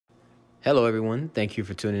Hello, everyone. Thank you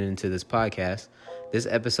for tuning into this podcast. This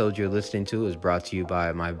episode you're listening to is brought to you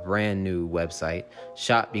by my brand new website,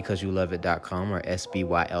 shopbecauseyoulove.com or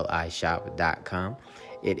SBYLIshop.com.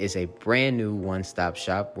 It is a brand new one-stop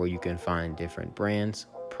shop where you can find different brands,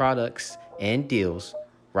 products, and deals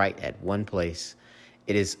right at one place.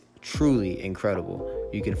 It is truly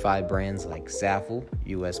incredible. You can find brands like Saffel,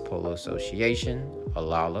 US Polo Association,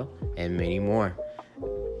 Alala, and many more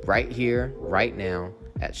right here, right now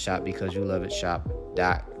at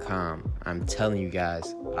shopbecauseyoulove.com. I'm telling you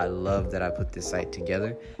guys, I love that I put this site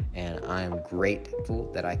together, and I am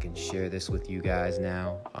grateful that I can share this with you guys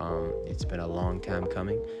now. It's been a long time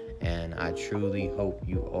coming, and I truly hope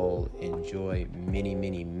you all enjoy many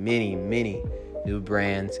new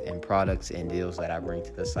brands and products and deals that I bring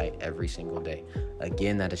to the site every single day.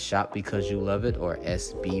 Again, that is Shop Because You Love It or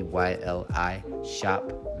SBYLI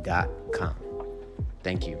shop.com.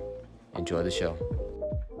 Thank you. Enjoy the show.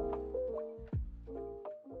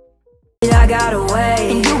 I got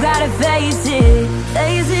away, and you gotta face it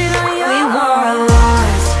on your own. We were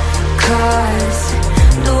lost, cause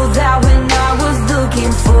knew that when I was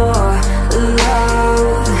looking for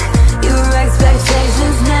love, your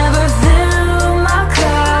expectations never filled my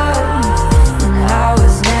cup. I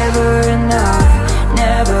was never enough.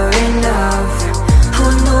 Who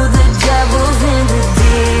knew the devil's in the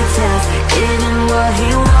details? Getting what he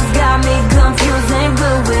wants got me confused and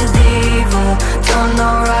good with evil. Don't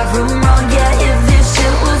know right from wrong, yeah, if this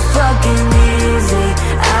shit was fucking easy,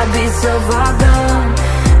 I'd be so far gone,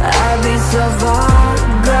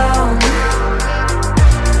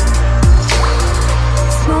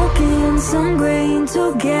 smoking some green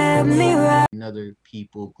to get me right. Another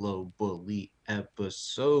People Globally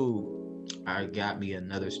episode. I got me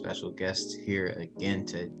another special guest here again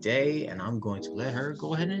today, and I'm going to let her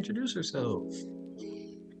go ahead and introduce herself.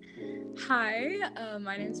 Hi,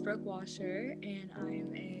 my name is Brooke Washor, and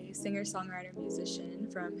I'm a singer-songwriter musician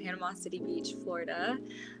from Panama City Beach, Florida.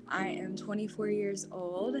 I am 24 years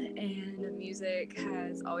old, and music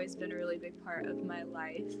has always been a really big part of my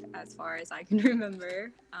life as far as I can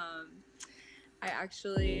remember. I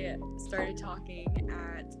actually started talking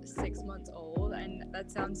at 6 months old, and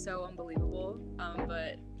that sounds so unbelievable,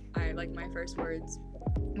 but my first words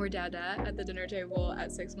were dada at the dinner table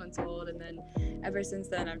at 6 months old, and then ever since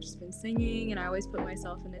then I've just been singing, and I always put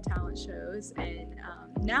myself into talent shows, and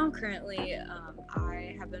now currently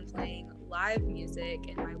I have been playing live music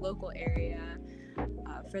in my local area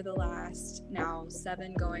for the last now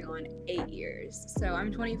 7 going on 8 years. So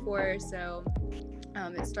I'm 24, so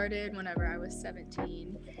it started whenever I was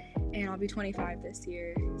 17, and I'll be 25 this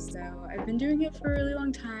year. So I've been doing it for a really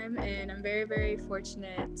long time, and I'm very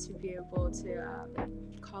fortunate to be able to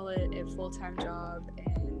call it a full-time job.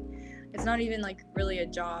 And it's not even really a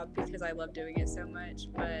job because I love doing it so much,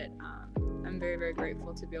 but I'm very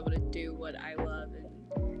grateful to be able to do what I love, and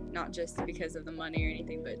not just because of the money or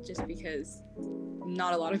anything, but just because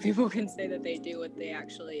not a lot of people can say that they do what they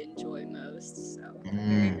actually enjoy most. So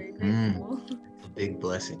very grateful. A big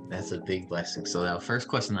blessing. That's a big blessing. So the first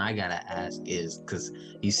question I gotta ask is, because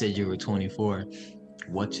you said you were 24,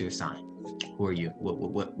 what's your sign? Who are you?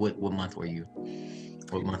 What month were you?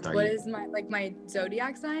 What month are you? What is my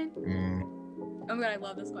zodiac sign? Oh my god, I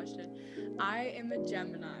love this question. I am a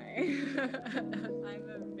Gemini. I'm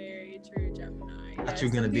a very true Gemini. I thought you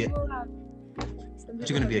were gonna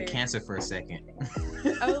be a Cancer for a second.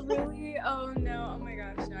 Oh really? Oh no. Oh my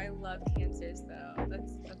gosh. No, I love Cancers though.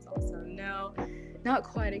 That's awesome. No, not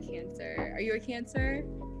quite a Cancer. Are you a Cancer?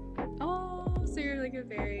 Oh, so you're a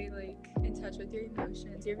very in touch with your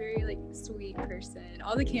emotions. You're a very sweet person.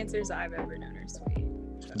 All the Cancers I've ever known are sweet.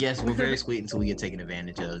 So. Yes, we're very sweet until we get taken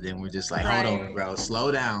advantage of. Then we're just hold on, bro.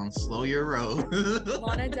 Slow down. Slow your roll.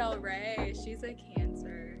 Lana Del Rey, she's a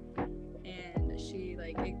Cancer, and she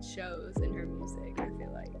it shows in her music, I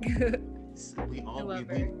feel like.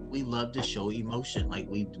 we love to show emotion.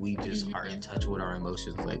 We just are in touch with our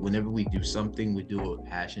emotions. Whenever we do something, we do it with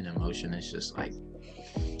passion, emotion. It's just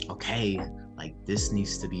okay, this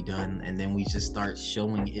needs to be done, and then we just start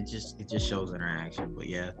showing it. Just shows in our action. But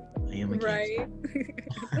yeah, I am a Cancer. Right.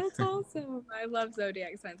 That's awesome. I love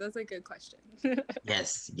zodiac signs. That's a good question.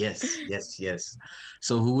 Yes.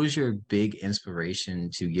 So who was your big inspiration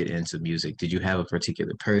to get into music? Did you have a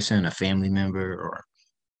particular person, a family member, or?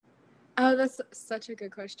 Oh, that's such a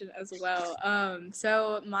good question as well.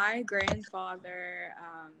 So my grandfather,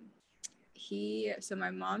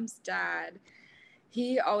 my mom's dad,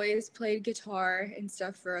 he always played guitar and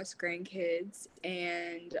stuff for us grandkids,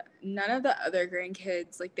 and none of the other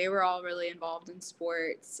grandkids, they were all really involved in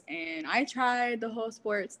sports, and I tried the whole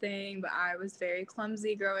sports thing, but I was very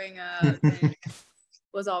clumsy growing up, and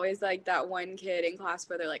was always like that one kid in class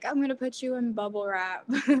where they're like, I'm gonna put you in bubble wrap.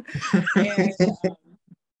 And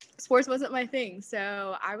sports wasn't my thing,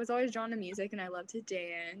 so I was always drawn to music, and I loved to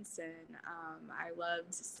dance, and I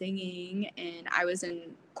loved singing, and I was in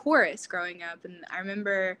chorus growing up. And I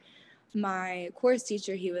remember my chorus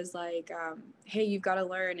teacher, he was like, hey, you've got to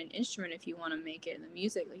learn an instrument if you want to make it in the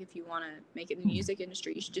music. Like, if you want to make it in the music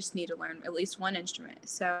industry, you should just need to learn at least one instrument.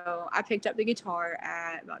 So I picked up the guitar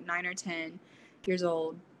at about 9 or 10 years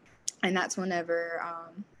old, and that's whenever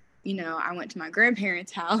I went to my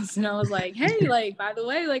grandparents' house, and I was like, hey, like, by the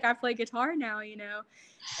way, like, I play guitar now,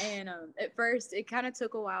 and at first it kind of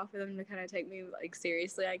took a while for them to kind of take me like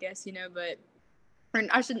seriously, I guess, but, or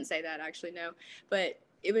I shouldn't say that, actually, no, but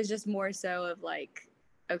it was just more so of like,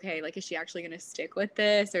 okay, like, is she actually going to stick with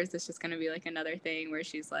this, or is this just going to be like another thing where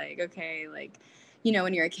she's like, okay, like,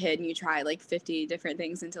 when you're a kid and you try like 50 different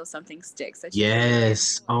things until something sticks that you really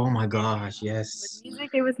Yes. Oh enjoy. my gosh. And with Yes.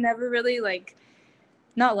 music, it was never really like,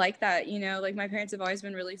 not like that, like, my parents have always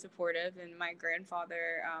been really supportive. And my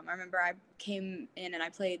grandfather, I remember I came in and I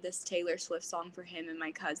played this Taylor Swift song for him and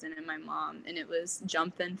my cousin and my mom, and it was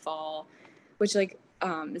Jump Then Fall, which, like,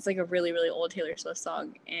 it's like a really, really old Taylor Swift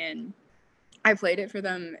song, and I played it for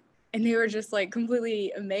them, and they were just like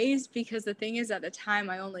completely amazed, because the thing is, at the time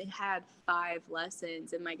I only had 5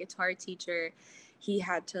 lessons, and my guitar teacher, he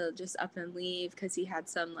had to just up and leave because he had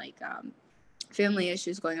some like family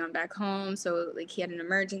issues going on back home. So like, he had an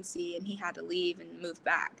emergency and he had to leave and move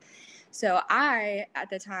back. So I, at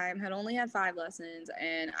the time, had only had 5 lessons,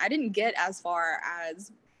 and I didn't get as far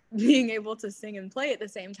as being able to sing and play at the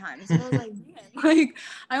same time. So I was like, man, like,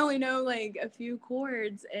 I only know like a few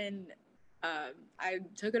chords, and I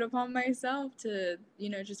took it upon myself to,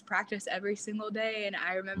 just practice every single day. And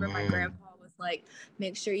I remember my grandpa was like,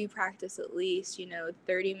 make sure you practice at least,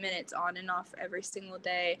 30 minutes on and off every single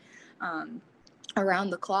day. Around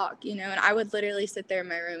the clock, and I would literally sit there in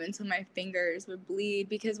my room until my fingers would bleed,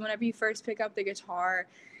 because whenever you first pick up the guitar,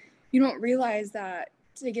 you don't realize that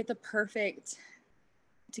to get the perfect,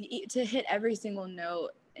 to hit every single note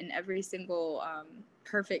and every single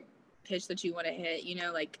perfect pitch that you want to hit,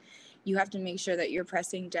 like, you have to make sure that you're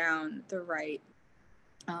pressing down the right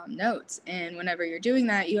notes. And whenever you're doing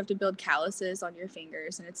that, you have to build calluses on your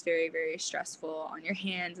fingers, and it's very, very stressful on your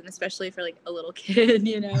hands, and especially for like a little kid,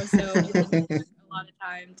 so it took a lot of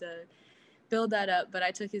time to build that up. But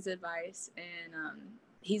I took his advice, and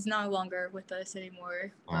he's no longer with us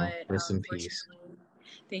anymore. But Rest in peace.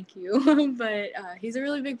 thank you. But he's a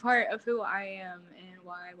really big part of who I am and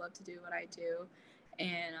why I love to do what I do.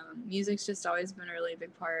 And music's just always been a really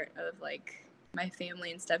big part of like my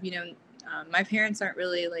family and stuff. My parents aren't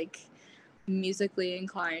really like musically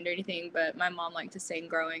inclined or anything, but my mom liked to sing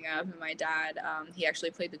growing up, and my dad, he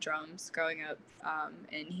actually played the drums growing up,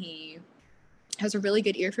 and he has a really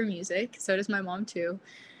good ear for music. So does my mom too.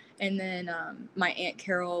 And then my Aunt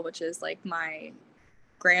Carol, which is like my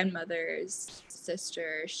grandmother's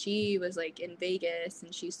sister, she was like in Vegas,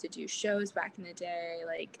 and she used to do shows back in the day,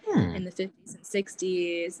 like in the 50s and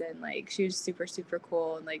 60s, and like she was super, super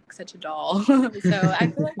cool and like such a doll. So I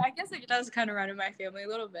feel like, I guess it does kind of run in my family a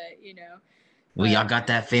little bit, Well, y'all but got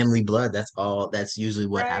that family blood. That's all. That's usually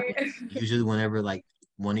what right. happens. Usually, whenever like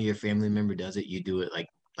one of your family member does it, you do it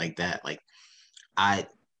like that. Like I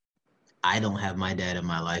I don't have my dad in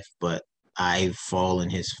my life, but I fall in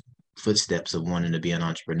his footsteps of wanting to be an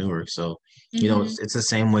entrepreneur. So, Mm-hmm. it's the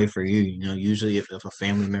same way for you. Usually if a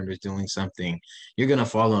family member is doing something, you're going to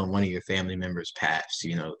follow on one of your family members' paths,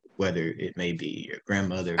 whether it may be your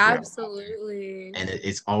grandmother, grandfather. Absolutely. And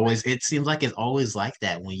it seems like it's always like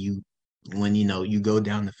that when you go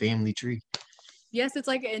down the family tree. Yes, it's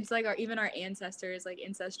like even our ancestors, like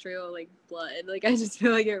ancestral, like blood. Like, I just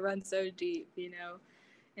feel like it runs so deep.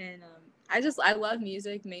 And I love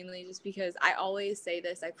music mainly just because I always say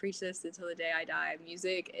this, I preach this until the day I die.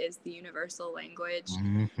 Music is the universal language,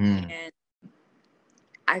 Hmm. and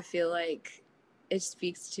I feel like it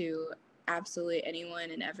speaks to absolutely anyone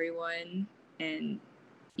and everyone. And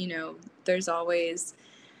there's always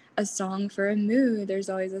a song for a mood. There's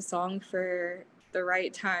always a song for the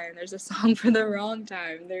right time. There's a song for the wrong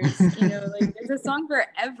time. There's, like, there's a song for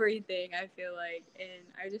everything, I feel like. And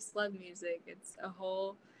I just love music. It's a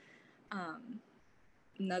whole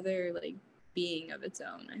another like being of its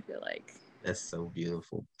own, I feel like. That's so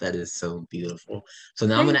beautiful. That is so beautiful. So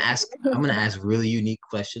now Thank I'm gonna you. ask really unique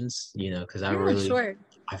questions, because Yeah, sure.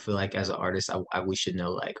 I feel like as an artist, we should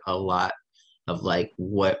know like a lot of like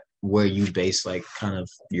where you base like kind of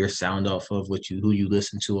your sound off of, who you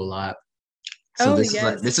listen to a lot. So Oh, this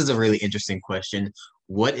is yes. a really interesting question.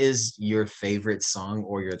 what is your favorite song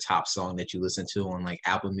or your top song that you listen to on like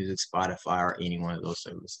Apple Music, Spotify, or any one of those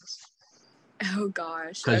services? Oh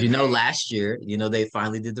gosh. Because Okay. last year, they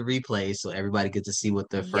finally did the replay, so everybody get to see what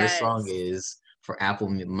their first song Yes. is for Apple.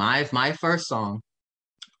 My first song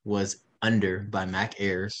was "Under" by Mac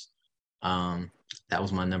Ayres. That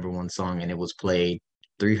was my number one song, and it was played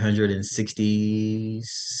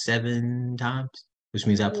 367 times, which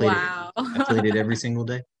means Wow. I played it every single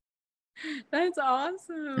day. That's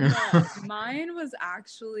awesome. Mine was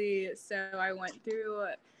actually, so I went through,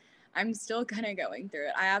 I'm still kind of going through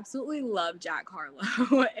it. I absolutely love Jack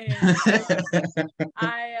Harlow. And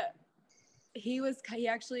I he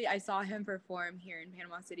actually, I saw him perform here in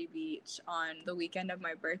Panama City Beach on the weekend of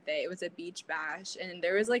my birthday. It was a beach bash, and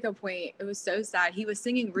there was like a point, it was so sad, he was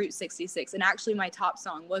singing Route 66, and actually my top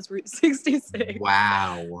song was Route 66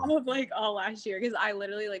 Wow. of like all last year, because I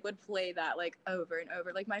literally like would play that like over and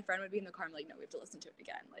over. Like my friend would be in the car, I'm like, no, we have to listen to it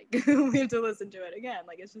again, like we have to listen to it again,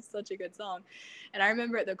 like it's just such a good song. And I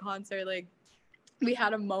remember at the concert, like we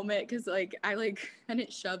had a moment, because like I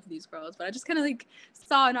didn't shove these girls, but I just kind of like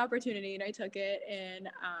saw an opportunity and I took it. And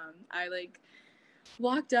I like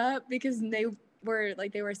walked up, because they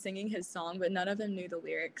were singing his song, but none of them knew the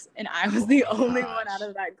lyrics, and I was the Oh only one out gosh.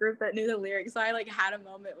 of that group that knew the lyrics. So I like had a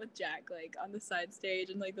moment with Jack like on the side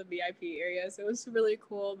stage and like the VIP area, so it was really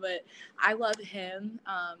cool. But I love him.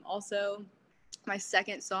 Also, my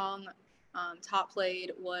second song top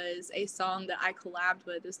played was a song that I collabed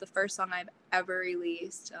with. It's the first song I've ever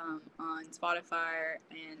released on Spotify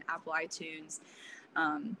and Apple iTunes.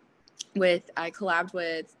 I collabed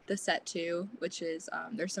with The Set 2, which is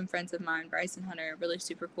there's some friends of mine, Bryce and Hunter, really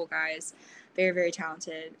super cool guys, very very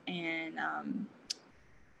talented. And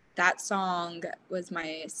that song was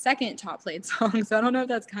my second top played song. So I don't know if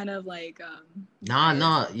that's kind of like Nah, biased.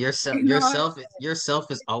 nah. Not, Yourself is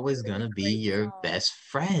it's always a really gonna be great your song. best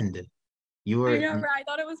friend. You I are, know, right? I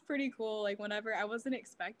thought it was pretty cool. Like whenever I wasn't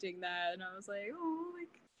expecting that, and I was like, oh,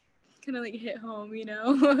 like kind of like hit home, you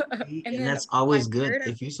know. And and then that's my always good. third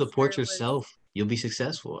If you support answer was yourself, you'll be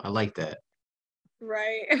successful. I like that.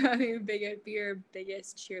 right. I mean, be your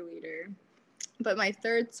biggest cheerleader. But my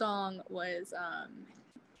third song was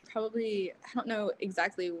probably, I don't know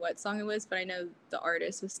exactly what song it was, but I know the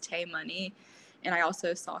artist was Tay Money. And I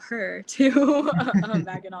also saw her too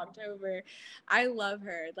back in October. I love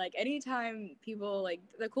her. Like anytime people, like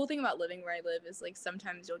the cool thing about living where I live is like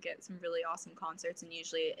sometimes you'll get some really awesome concerts, and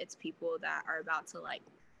usually it's people that are about to like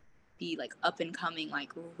be like up and coming,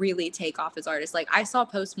 like really take off as artists. Like I saw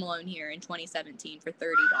Post Malone here in 2017 for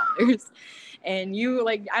 $30, and you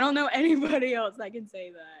like I don't know anybody else that can say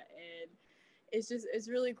that. And it's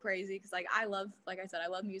really crazy, because like I love, like I said, I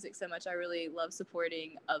love music so much. I really love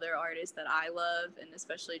supporting other artists that I love, and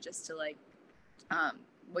especially just to like um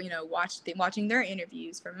watching their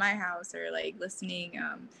interviews from my house, or like listening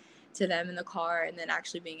to them in the car, and then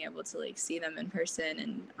actually being able to like see them in person,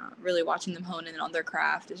 and really watching them hone in on their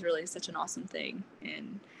craft is really such an awesome thing.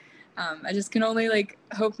 And I just can only like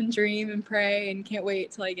hope and dream and pray, and can't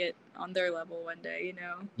wait till I get on their level one day, you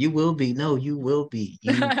know. You will be. No, you will be.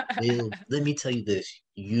 You will. Let me tell you this.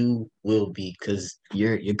 You will be, because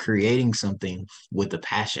you're creating something with a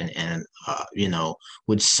passion, and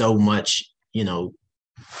with so much,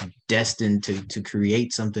 destined to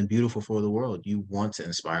create something beautiful for the world. You want to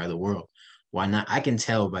inspire the world. Why not? I can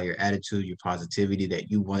tell by your attitude, your positivity, that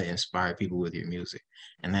you want to inspire people with your music.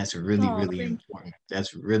 And that's really, Oh, really thank important.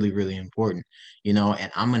 That's really, really important. And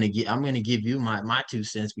I'm gonna give you my 2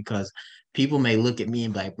 cents, because people may look at me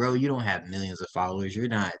and be like, bro, you don't have millions of followers. You're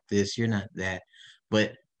not this, you're not that.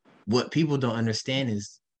 But what people don't understand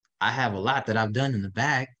is I have a lot that I've done in the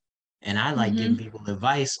back, and I you. like giving Mm-hmm. people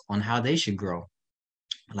advice on how they should grow.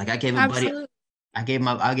 Like I gave a buddy, Absolutely. I gave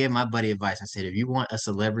my buddy advice. I said, if you want a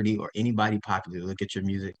celebrity or anybody popular to look at your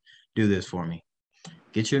music, do this for me.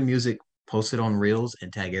 Get your music, post it on Reels,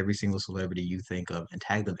 and tag every single celebrity you think of, and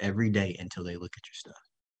tag them every day until they look at your stuff.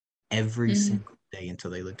 Every Mm-hmm. single day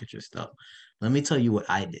until they look at your stuff. Let me tell you what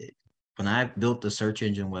I did. When I built the search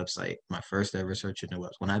engine website, my first ever search engine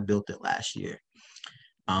website, when I built it last year,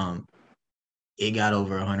 um, it got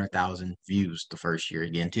over 100,000 views the first year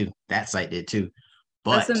again too. That site did too.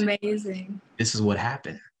 That's But amazing. this is what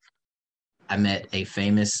happened. I met a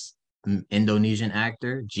famous Indonesian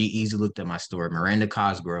actor. G Easy looked at my story. Miranda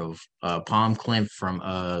Cosgrove, Palm Klimt from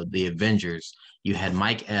the Avengers. You had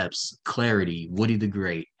Mike Epps, Clarity, Woody the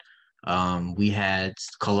Great. We had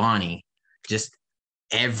Kalani. Just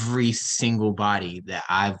every single body that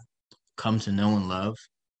I've come to know and love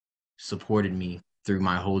supported me through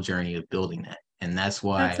my whole journey of building that. And That's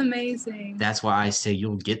amazing. that's why I say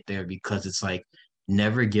you'll get there, because it's like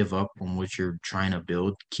never give up on what you're trying to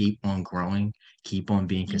build. Keep on growing, keep on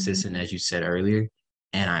being Mhm. consistent, as you said earlier.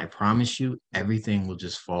 And I promise you, everything will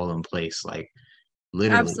just fall in place. Like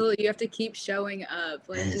literally. Absolutely. You have to keep showing up.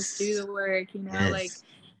 Like, just do Yes. the work, like Yes.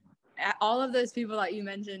 all of those people that you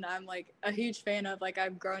mentioned, I'm like a huge fan of. Like,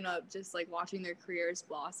 I've grown up just like watching their careers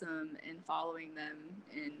blossom and following them.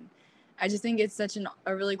 And I just think it's such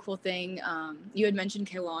a really cool thing. You had mentioned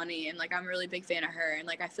Kehlani, and like I'm a really big fan of her. And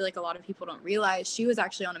like I feel like a lot of people don't realize she was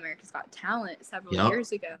actually on America's Got Talent several Yep.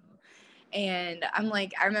 years ago. And I'm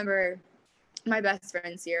like, I remember my best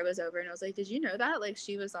friend Sierra was over and I was like, did you know that? Like,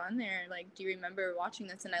 she was on there. Like, do you remember watching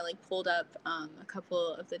this? And I like pulled up a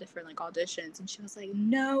couple of the different like auditions and she was like,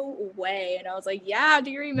 no way. And I was like, yeah,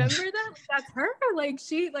 do you remember that? Like, that's her. Like,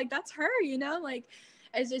 that's her, like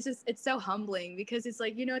it's just it's so humbling because it's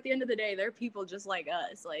like, at the end of the day, they're people just like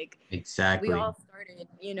us. Like, we Exactly. all started,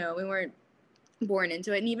 we weren't born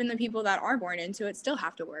into it, and even the people that are born into it still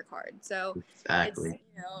have to work hard. So it's, Exactly.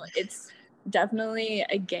 it's definitely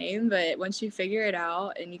a game, but once you figure it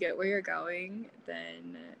out and you get where you're going,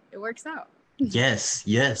 then it works out. Yes,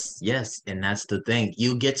 yes, yes. And that's the thing.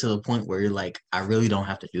 You get to a point where you're like, I really don't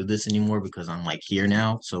have to do this anymore because I'm like here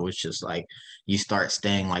now. So it's just like you start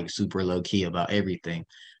staying like super low key about everything.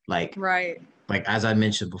 Like Right. like as I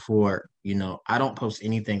mentioned before, I don't post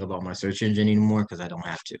anything about my search engine anymore because I don't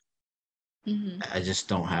have to. Mm-hmm. I just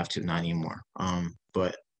don't have to, not anymore.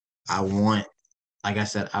 But I want like I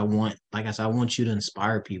said, I want you to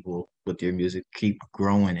inspire people with your music, keep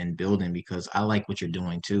growing and building because I like what you're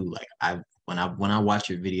doing too. Like when I watch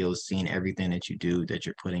your videos, seeing everything that you do, that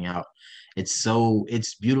you're putting out,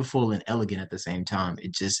 it's beautiful and elegant at the same time.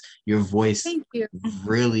 It just your voice Thank you.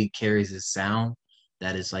 really carries a sound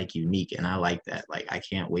that is like unique, and I like that. Like I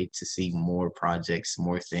can't wait to see more projects,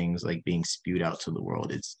 more things like being spewed out to the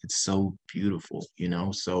world. It's so beautiful.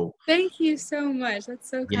 So Thank you so much. That's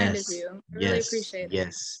so kind of yes, you. I really yes, appreciate it.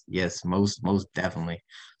 yes, yes, most definitely.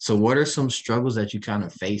 So what are some struggles that you kind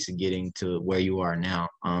of face in getting to where you are now?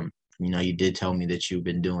 You did tell me that you've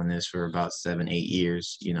been doing this for about 7, 8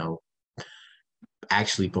 years,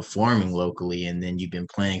 actually performing locally, and then you've been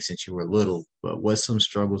playing since you were little. But what's some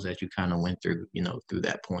struggles that you kind of went through, through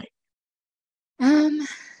that point? Um,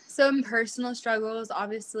 some personal struggles,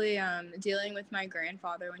 obviously, dealing with my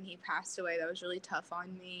grandfather when he passed away, that was really tough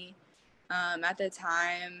on me. At the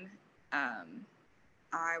time, um,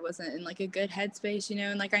 I wasn't in like a good headspace,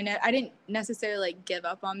 and like I didn't necessarily like give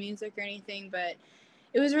up on music or anything, but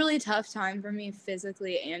it was a really tough time for me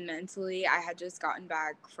physically and mentally. I had just gotten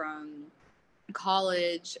back from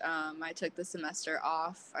college. I took the semester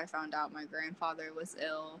off. I found out my grandfather was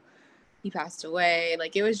ill. He passed away.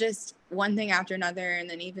 Like, it was just one thing after another, and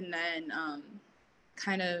then even then,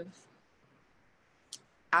 kind of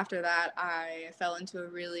after that, I fell into a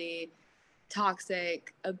really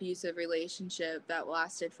toxic, abusive relationship that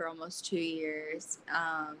lasted for almost 2 years.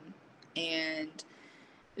 And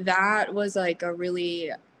that was like a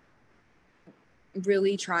really,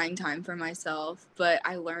 really trying time for myself, but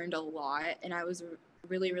I learned a lot and I was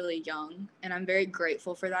really, really young. And I'm very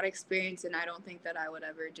grateful for that experience. And I don't think that I would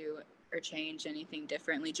ever do or change anything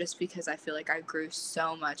differently just because I feel like I grew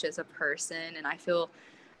so much as a person and I feel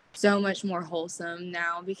so much more wholesome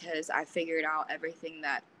now because I figured out everything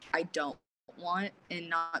that I don't want in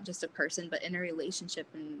not just a person but in a relationship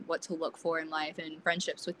and what to look for in life and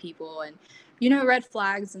friendships with people and red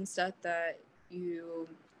flags and stuff that you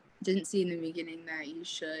didn't see in the beginning that you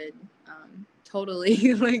should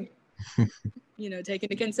totally like take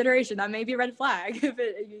into consideration. That may be a red flag. If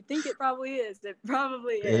you think it probably is, it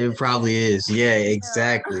probably It is. probably is. Yeah,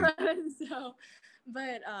 exactly. Yeah. So,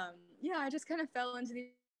 but yeah, I just kind of fell into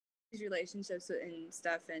these relationships and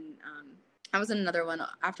stuff, and I was in another one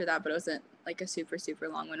after that, but it wasn't like a super super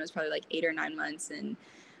long one. It was probably like 8 or 9 months, and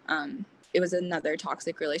it was another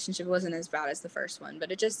toxic relationship. It wasn't as bad as the first one,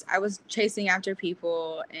 but I was chasing after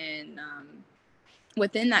people, and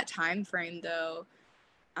within that time frame, though,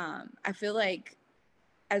 I feel like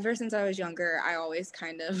ever since I was younger, I always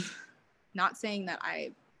kind of, not saying that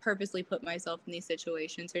I purposely put myself in these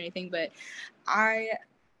situations or anything, but I,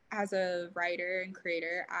 as a writer and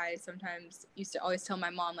creator, I sometimes used to always tell my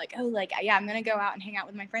mom, like, oh, like, yeah, I'm going to go out and hang out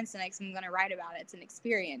with my friends tonight because I'm going to write about it. It's an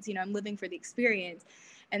experience. I'm living for the experience.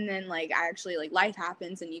 And then, like, I actually, like, life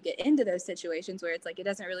happens and you get into those situations where it's like it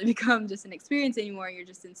doesn't really become just an experience anymore. You're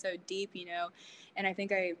just in so deep. And I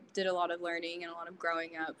think I did a lot of learning and a lot of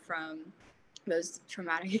growing up from those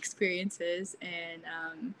traumatic experiences.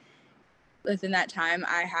 And within that time,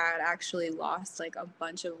 I had actually lost like a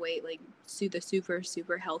bunch of weight, like the super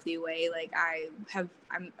super healthy way. Like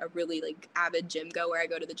I'm a really like avid gym goer. I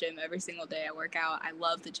go to the gym every single day. I work out. I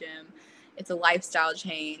love the gym, it's a lifestyle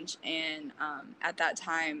change. And at that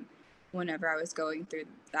time, whenever I was going through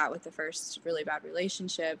that with the first really bad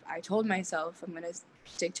relationship, I told myself I'm going to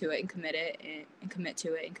stick to it and commit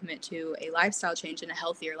to it and commit to a lifestyle change and a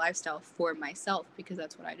healthier lifestyle for myself, because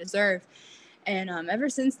that's what I deserve. And ever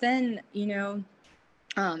since then,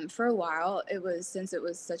 for a while, since it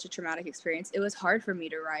was such a traumatic experience, it was hard for me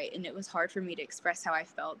to write, and it was hard for me to express how I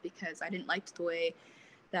felt, because I didn't like the way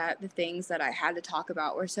that the things that I had to talk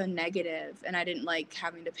about were so negative, and I didn't like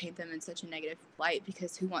having to paint them in such a negative light,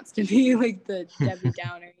 because who wants to be like the Debbie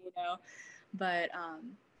Downer, But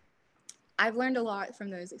I've learned a lot from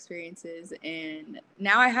those experiences, and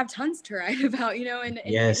now I have tons to write about, and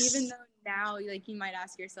even though now, like, you might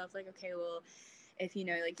ask yourself, like, okay, well, if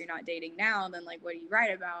like you're not dating now, then like what do you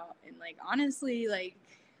write about? And like honestly, like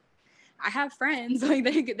I have friends, like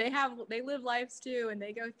they live lives too, and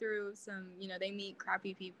they go through some, they meet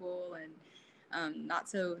crappy people and not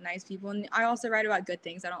so nice people. And I also write about good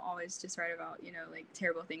things. I don't always just write about like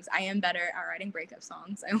terrible things. I am better at writing breakup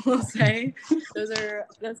songs, I will say.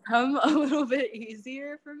 those come a little bit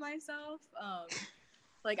easier for myself.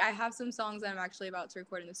 Like I have some songs that I'm actually about to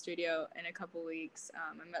record in the studio in a couple weeks.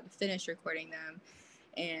 I'm about to finish recording them,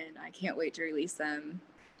 and I can't wait to release them.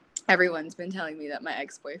 Everyone's been telling me that my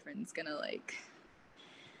ex-boyfriend's gonna like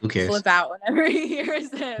Who cares? flip out whenever he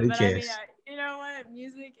hears it. Who But cares? I mean, you know what?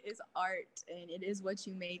 Music is art, and it is what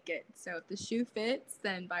you make it. So if the shoe fits,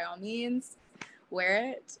 then by all means,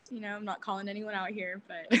 wear it. I'm not calling anyone out here,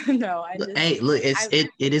 but no, Hey, look, it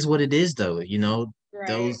is what it is, though.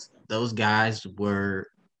 Right. Those guys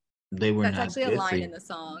they were That's not actually a good for line you. in the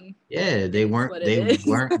song. Yeah, It is what it is.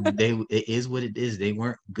 it is what it is. They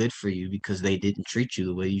weren't good for you because they didn't treat you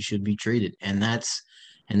the way you should be treated. And that's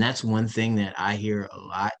one thing that I hear a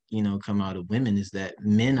lot, come out of women, is that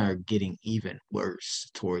men are getting even worse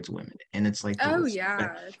towards women. And it's like Oh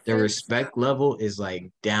yeah, it's the so respect sad. level is like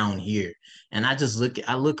down here. And I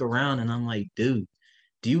look around and I'm like, dude,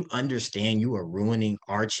 do you understand you are ruining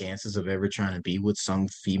our chances of ever trying to be with some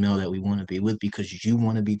female that we want to be with because you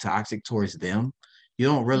want to be toxic towards them? You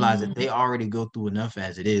don't realize that they already go through enough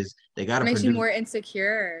as it is. They got to Makes you produce. more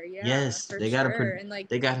insecure. Yeah, Yes, for sure. And like,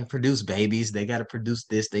 they got to produce babies. They got to produce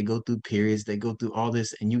this. They go through periods. They go through all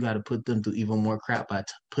this, and you got to put them through even more crap by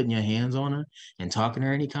putting your hands on her and talking to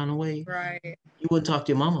her any kind of way. right. You wouldn't talk to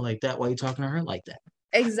your mama like that. Why you talking to her like that?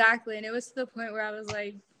 Exactly. And it was to the point where I was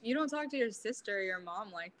like, you don't talk to your sister or your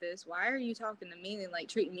mom like this. Why are you talking to me and like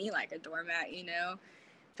treating me like a doormat?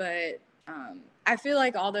 But I feel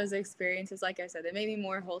like all those experiences, like I said, they made me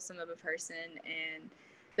more wholesome of a person. And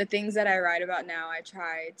the things that I write about now, I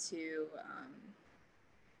try to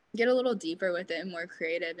get a little deeper with it and more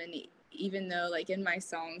creative. And even though like in my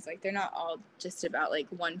songs, like they're not all just about like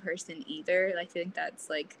one person either. I think that's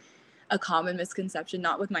like a common misconception,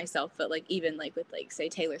 not with myself, but like even like with like say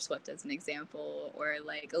Taylor Swift as an example, or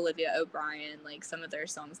like Olivia O'Brien, like some of their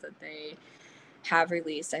songs that they have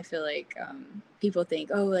released. I feel like people think,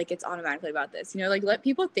 oh, like it's automatically about this, like let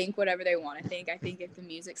people think whatever they want to think. I think if the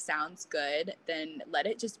music sounds good, then let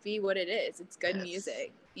it just be what it is. It's good Yes,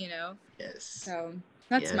 music. yes, So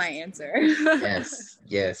that's my yes. answer. Yes,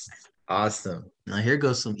 yes. Awesome. Now here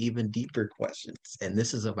goes some even deeper questions. And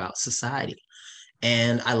this is about society.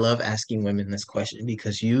 And I love asking women this question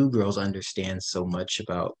because you girls understand so much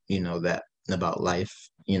about, that about life,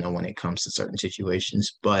 when it comes to certain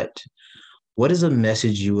situations. But what is a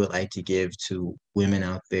message you would like to give to women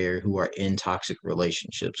out there who are in toxic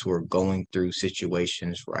relationships, who are going through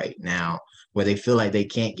situations right now where they feel like they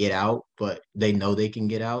can't get out, but they know they can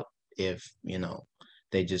get out if,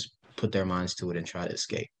 they just put their minds to it and try to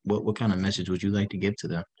escape? What kind of message would you like to give to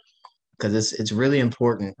them? Because it's really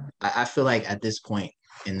important. I feel like at this point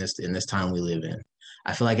in this time we live in,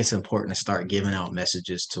 I feel like it's important to start giving out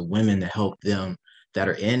messages to women to help them that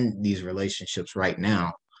are in these relationships right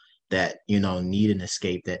now that need an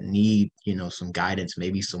escape, that need some guidance,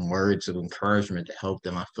 maybe some words of encouragement to help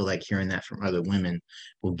them. I feel like hearing that from other women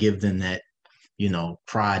will give them that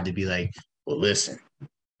pride to be like, well, listen,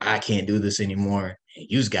 I can't do this anymore.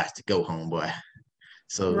 You've got to go home, boy.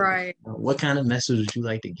 So Right. what kind of message would you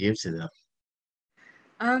like to give to them?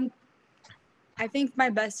 um I think my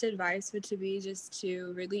best advice would to be just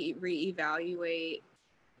to really reevaluate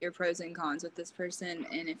your pros and cons with this person.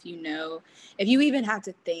 And if you even have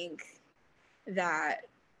to think that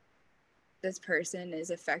this person is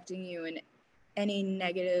affecting you in any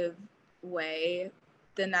negative way,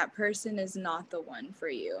 then that person is not the one for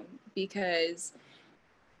you, because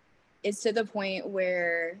it's to the point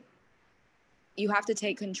where you have to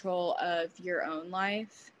take control of your own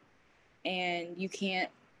life, and you can't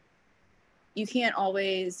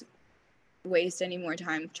always waste any more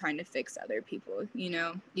time trying to fix other people.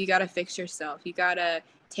 You got to fix yourself. You got to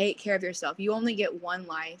take care of yourself. You only get one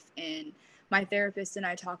life. And my therapist and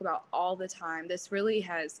I talk about all the time, this really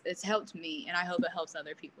it's helped me, and I hope it helps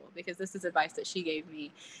other people, because this is advice that she gave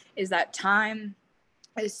me, is that time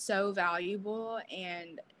is so valuable.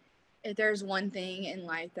 And if there's one thing in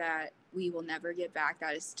life that we will never get back,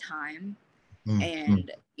 that is time.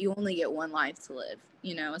 And you only get one life to live,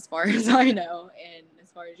 as far as I know, and as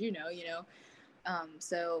far as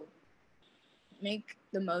so make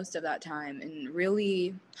the most of that time and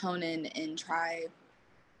really hone in and try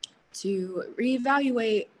to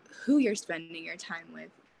reevaluate who you're spending your time with,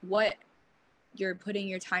 what you're putting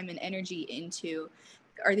your time and energy into.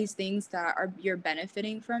 Are these things that you're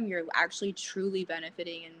benefiting from, you're actually truly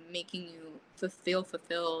benefiting and making you feel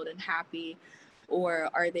fulfilled and happy, or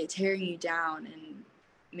are they tearing you down and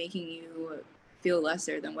making you feel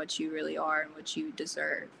lesser than what you really are and what you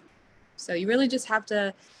deserve? So you really just have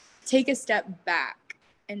to take a step back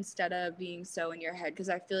instead of being so in your head, because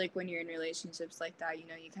I feel like when you're in relationships like that, you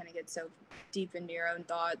kind of get so deep into your own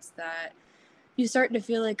thoughts that you start to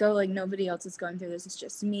feel like, oh, like nobody else is going through this, it's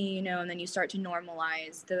just me, and then you start to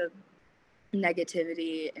normalize the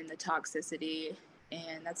negativity and the toxicity,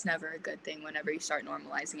 and that's never a good thing whenever you start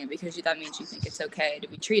normalizing it, because that means you think it's okay to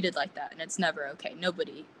be treated like that, and it's never okay.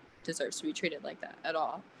 Nobody deserves to be treated like that at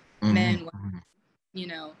all. Men,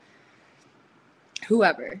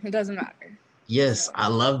 whoever, it doesn't matter. Yes, I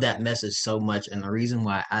love that message so much. And the reason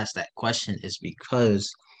why I asked that question is because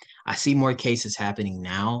I see more cases happening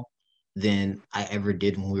now than I ever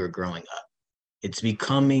did when we were growing up. It's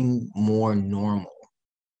becoming more normal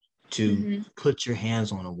to put your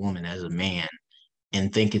hands on a woman as a man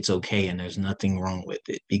and think it's okay and there's nothing wrong with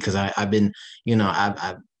it. Because I've been,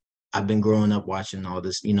 I've been growing up watching all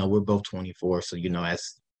this. We're both 24, so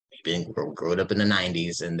as we've been growing up in the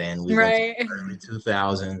 90s, and then we went to the early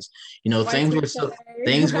 2000s.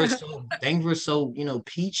 Things were so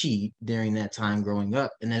peachy during that time growing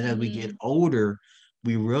up, and then as we get older,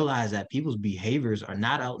 we realize that people's behaviors are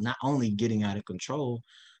not only getting out of control,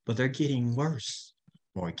 but they're getting worse.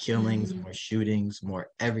 More killings, more shootings, more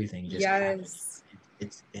everything just happens.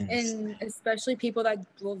 It's and especially people that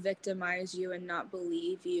will victimize you and not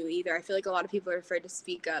believe you either. I feel like a lot of people are afraid to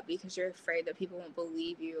speak up because you're afraid that people won't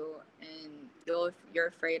believe you, and you're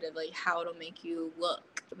afraid of like how it'll make you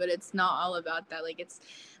look. But it's not all about that. Like, it's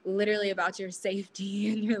literally about your safety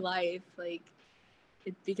and your life. Like,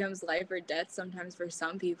 it becomes life or death sometimes for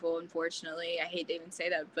some people, unfortunately. I hate to even say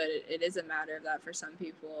that, but it is a matter of that for some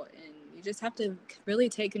people. And you just have to really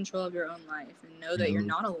take control of your own life and know that you're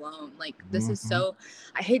not alone. Like, this is so,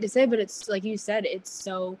 I hate to say, but it's like you said, it's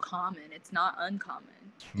so common. It's not uncommon.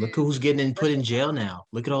 Look who's getting put in jail now.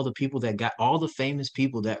 Look at all the people that got, all the famous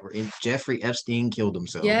people that were in. Jeffrey Epstein killed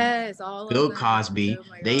himself. Yes, all Bill of them. Cosby. Oh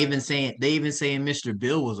they even saying Mr.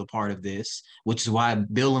 Bill was a part of this, which is why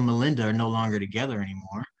Bill and Melinda are no longer together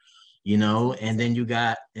anymore. And then you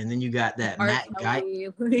got that Art Matt Kelly.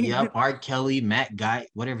 Yep, Art Kelly, Matt Guy,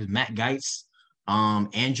 whatever, Matt Geitz,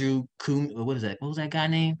 Andrew Coon. What is that? What was that guy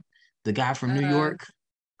name? The guy from New York.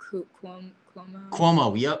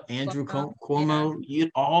 Cuomo, yep, Andrew Cuomo. Yeah.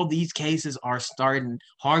 All these cases are starting.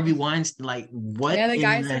 Harvey Weinstein, like what? Yeah, the in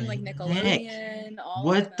guys the from like Nickelodeon. Heck?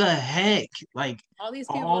 What the heck? Like all these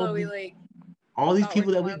people that we like. All these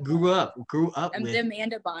people that we grew up and with. The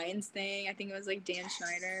Amanda Bynes thing. I think it was like Dan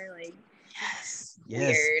Schneider. Like, yes.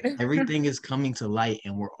 Weird. Everything is coming to light,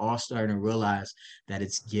 and we're all starting to realize that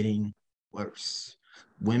it's getting worse.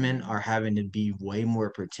 Women are having to be way more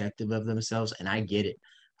protective of themselves, and I get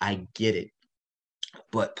it.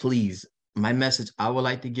 But please, my message I would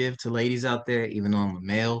like to give to ladies out there, even though I'm a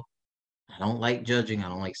male, I don't like judging, I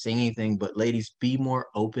don't like saying anything, but ladies, be more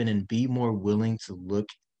open and be more willing to look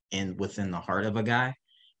within the heart of a guy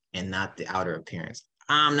and not the outer appearance.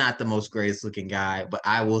 I'm not the most greatest looking guy, but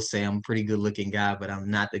I will say I'm a pretty good looking guy, but I'm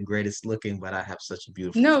not the greatest looking, but I have such a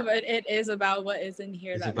beautiful No, but it is about what is in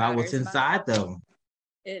here. It's that about matters. What's inside, though.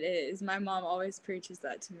 It is. My mom always preaches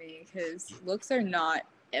that to me, because looks are not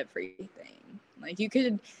everything. Like, you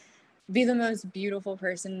could be the most beautiful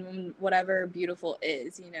person, whatever beautiful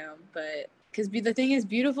is, but because the thing is,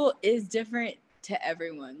 beautiful is different to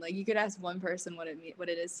everyone. Like, you could ask one person what it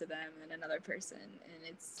is to them, and another person, and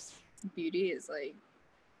it's beauty is like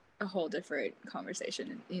a whole different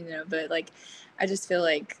conversation, but like, I just feel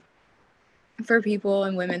like for people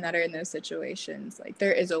and women that are in those situations, like,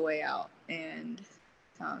 there is a way out, and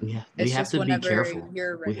we have to be careful.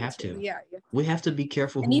 We have to. We have to be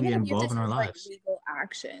careful who we involve in our lives. Like, legal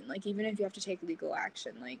action, like, even if you have to take legal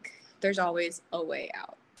action, like, there's always a way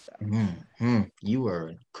out. So. You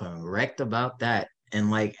are correct about that.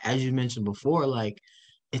 And like as you mentioned before, like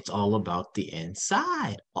it's all about the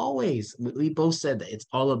inside. Always. We both said that it's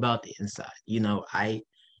all about the inside.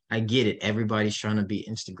 I get it. Everybody's trying to be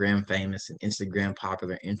Instagram famous and Instagram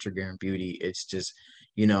popular, Instagram beauty. It's just,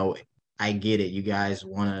 you know, I get it. You guys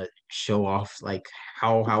want to show off like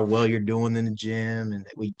how well you're doing in the gym, and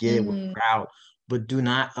we get it. We're Hmm. proud, but do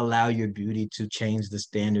not allow your beauty to change the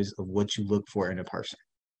standards of what you look for in a person.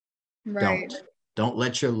 Right. Don't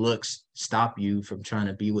let your looks stop you from trying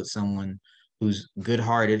to be with someone who's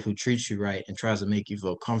good-hearted, who treats you right and tries to make you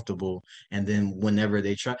feel comfortable. And then whenever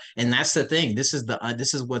they try, and that's the thing, this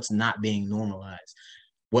is what's not being normalized.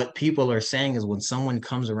 What people are saying is when someone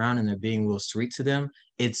comes around and they're being real sweet to them,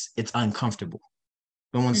 it's uncomfortable.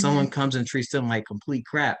 But when Hmm. someone comes and treats them like complete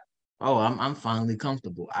crap, oh, I'm finally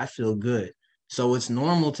comfortable. I feel good. So it's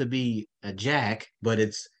normal to be a jack, but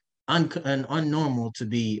it's unnormal to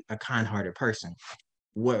be a kind-hearted person.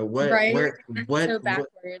 What what Right. what what So what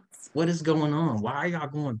backwards. what is going on? Why are y'all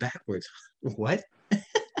going backwards? What?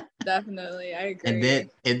 Definitely. I And agree.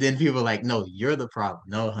 then people are like, no, you're the problem.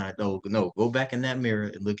 No, huh, no, no. Go back in that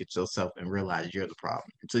mirror and look at yourself and realize you're the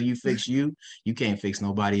problem. Until you fix you, you can't fix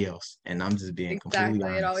nobody else. And I'm just being completely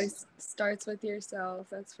Exactly. It honest. always starts with yourself.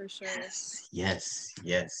 That's for sure. Yes.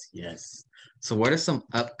 So what are some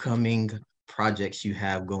upcoming projects you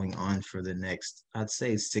have going on for the next, I'd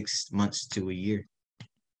say 6 months to a year?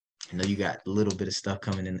 I know you got a little bit of stuff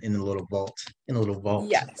coming in a little vault, in a little vault.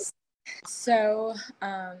 Yes. So,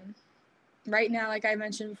 right now, like I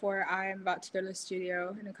mentioned before, I am about to go to the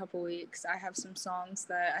studio in a couple weeks. I have some songs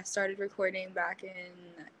that I started recording back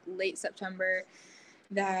in late September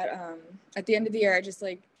that at the end of the year, I just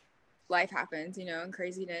like life happens, and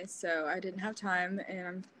craziness. So I didn't have time, and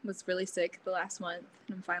I was really sick the last month,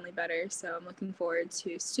 and I'm finally better. So I'm looking forward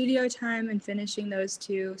to studio time and finishing those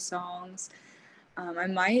 2 songs. I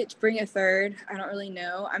might bring a third. I don't really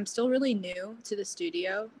know. I'm still really new to the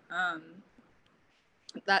studio.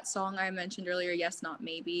 That song I mentioned earlier, Yes, Not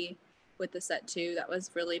Maybe, with the set 2, that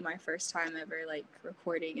was really my first time ever like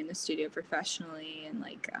recording in the studio professionally and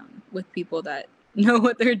like with people that know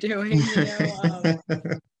what they're doing.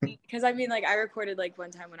 Because I mean, like I recorded like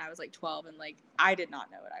one time when I was like 12 and like I did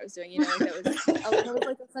not know what I was doing, like that was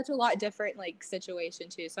like such a lot different like situation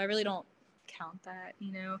too. So I really don't count that.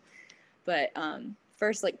 But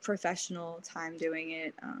first like professional time doing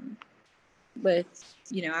it with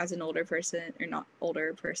as an older person, or not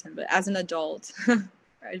older person, but as an adult,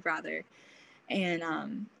 I'd rather. And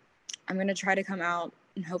I'm gonna try to come out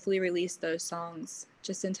and hopefully release those songs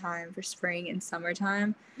just in time for spring and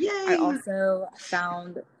summertime. I Yay! also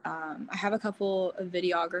found I have a couple of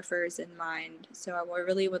videographers in mind, so I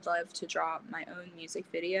really would love to drop my own music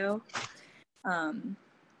video.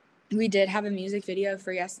 We did have a music video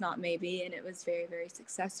for Yes Not Maybe, and it was very, very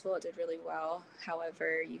successful. It did really well.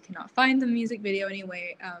 However, you cannot find the music video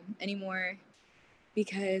anymore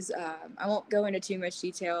because I won't go into too much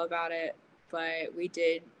detail about it, but we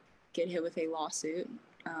did get hit with a lawsuit.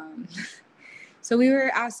 Um, so we were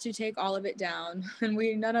asked to take all of it down, and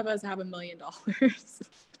none of us have $1 million. We're just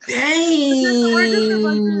a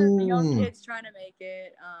bunch of young Dang! kids trying to make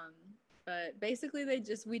it. But basically,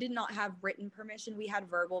 we did not have written permission. We had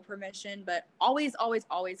verbal permission, but always, always,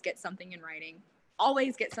 always get something in writing.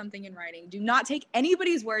 Always get something in writing. Do not take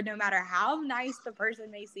anybody's word, no matter how nice the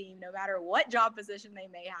person may seem, no matter what job position they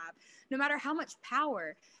may have, no matter how much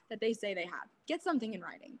power that they say they have. Get something in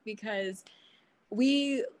writing, because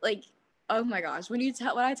we like, oh my gosh, when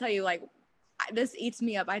I tell you, like, this eats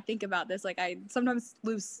me up. I think about this. Like, I sometimes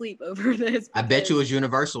lose sleep over this I bet you it because was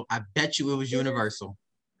universal. I bet you it was it was universal.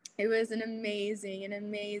 it was an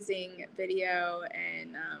amazing video,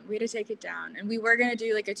 and we had to take it down. And we were going to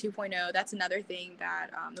do like a 2.0. That's another thing that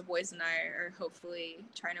the boys and I are hopefully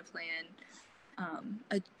trying to plan.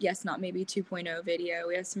 A Yes Not Maybe 2.0 video.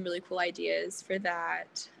 We have some really cool ideas for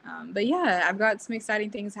that. But yeah, I've got some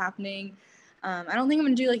exciting things happening. I don't think I'm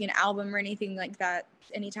going to do like an album or anything like that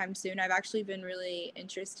anytime soon. I've actually been really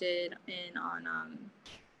interested on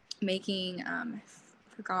making, I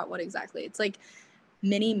forgot what exactly. It's like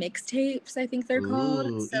mini mixtapes, I think they're called.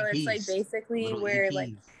 Ooh, So it's like EPs. basically Little where like,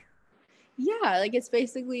 EPs. yeah, like it's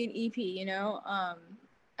basically an EP.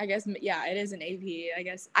 I guess, yeah, it is an EP. I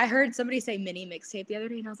guess I heard somebody say mini mixtape the other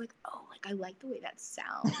day, and I was like, oh, like I like the way that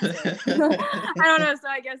sounds. I don't know, so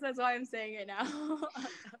I guess that's why I'm saying it now.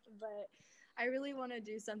 But I really want to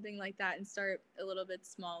do something like that and start a little bit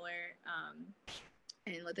smaller,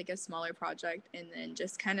 and with like a smaller project, and then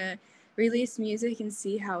just kind of release music and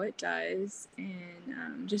see how it does,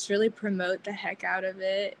 and just really promote the heck out of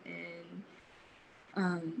it.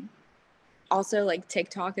 And also like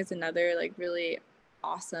TikTok is another like really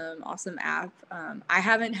awesome app. I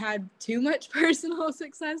haven't had too much personal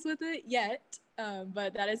success with it yet,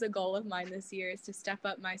 but that is a goal of mine this year, is to step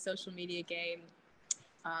up my social media game,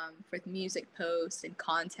 for music posts and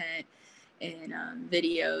content and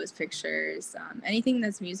videos, pictures, anything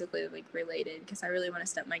that's musically like related, because I really want to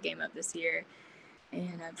step my game up this year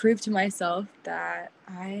and prove to myself that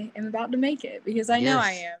I am about to make it, because I know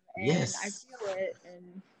I Yes. am, and I Yes. feel it,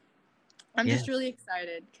 and I'm Yes. just really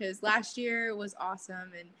excited because last year was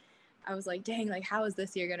awesome, and I was like, dang, like how is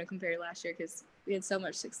this year going to compare to last year, because we had so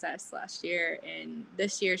much success last year, and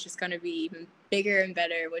this year is just going to be even bigger and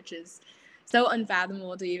better, which is so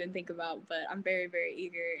unfathomable to even think about, but I'm very, very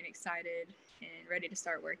eager and excited and ready to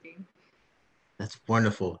start working. That's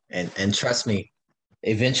wonderful. And trust me,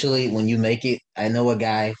 eventually when you make it, I know a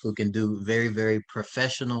guy who can do very, very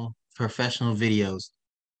professional videos.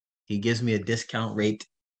 He gives me a discount rate.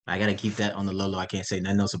 I gotta keep that on the low low. I can't say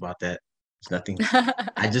nothing else about that. It's nothing.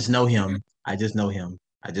 I just know him. I just know him.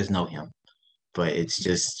 I just know him. But it's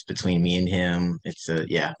just between me and him. It's a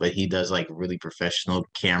yeah, but he does like really professional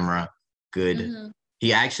camera, good. Mm-hmm.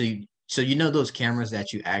 He actually so you know those cameras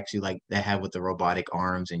that you actually like that have with the robotic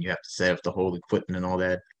arms and you have to set up the whole equipment and all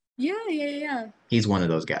that. Yeah. He's one of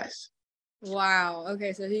those guys. Wow.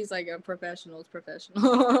 Okay, so he's like a professional's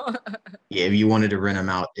professional. Yeah, if you wanted to rent him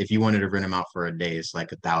out for a day, it's like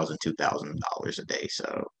 $1,000, $2,000 a day,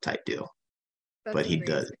 so type deal. That's But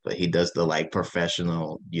amazing. he does the like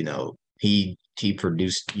professional, he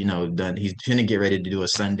produced, done he's gonna get ready to do a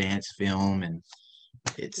Sundance film and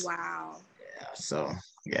it's Wow. yeah, so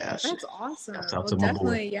yeah, That's shouts awesome. out Well, to my boy.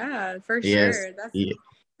 definitely, yeah, for Yes, sure. yeah.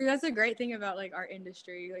 That's a great thing about like our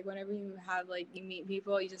industry. Like whenever you have like you meet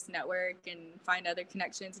people, you just network and find other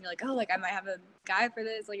connections, and you're like, oh, like I might have a guy for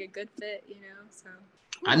this, like a good fit, you know. So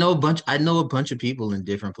cool. I know a bunch of people in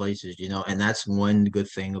different places, and that's one good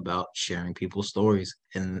thing about sharing people's stories.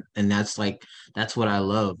 And that's what I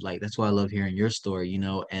love. Like that's why I love hearing your story,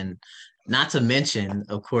 and not to mention,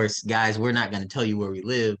 of course, guys, we're not going to tell you where we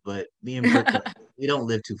live, but me and Brooke, we don't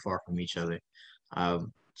live too far from each other.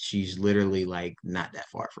 She's literally like not that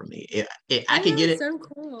far from me. I Oh, could get that's it. so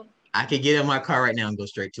cool. I could get in my car right now and go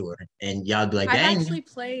straight to her, and y'all be like, I've "Dang, actually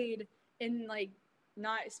played in like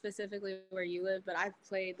not specifically where you live, but I've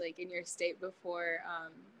played like in your state before,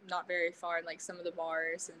 not very far in like some of the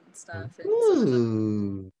bars and stuff and some of the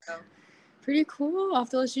ooh." so pretty cool. I'll have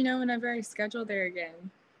to let you know whenever I schedule there again.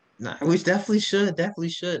 Nah, we definitely should.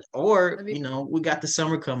 Or, That'd be we got the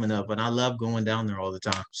summer coming up and I love going down there all the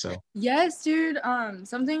time. So, Yes, dude.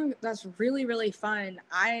 Something that's really, really fun.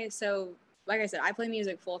 Like I said, I play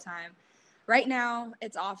music full time. Right now,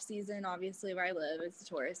 it's off season, obviously, where I live. It's a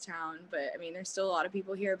tourist town, but I mean, there's still a lot of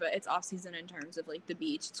people here, but it's off season in terms of like the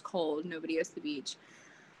beach. It's cold. Nobody goes to the beach.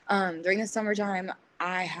 During the summertime,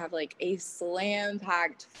 I have like a slam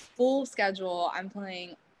packed full schedule. I'm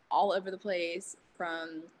playing all over the place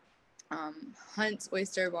from Hunt's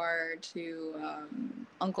Oyster Bar to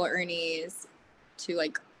Uncle Ernie's to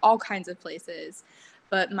like all kinds of places.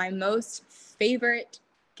 But my most favorite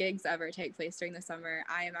gigs ever take place during the summer.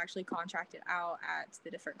 I am actually contracted out at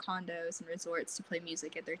the different condos and resorts to play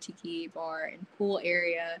music at their tiki bar and pool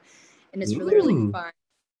area. And it's really, really ooh, fun.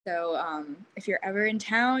 So if you're ever in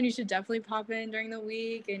town, you should definitely pop in during the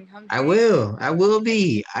week and come I hang. will. I will It's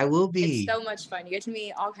be. I will it's be. so much fun. You get to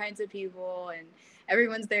meet all kinds of people, and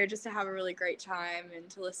everyone's there just to have a really great time and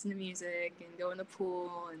to listen to music and go in the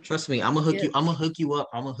pool and Trust me, yeah, I'm gonna hook you up.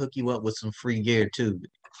 I'm gonna hook you up with some free gear too.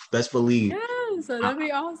 Best believe. yeah. So that'd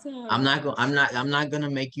be awesome. I'm not gonna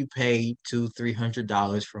make you pay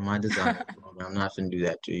 $200-$300 for my design. I'm not gonna do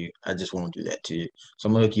that to you. I just won't do that to you. So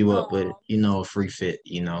I'm gonna hook you up with, Oh, a free fit,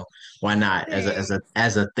 Why not? thanks.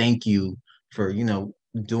 As a thank you for,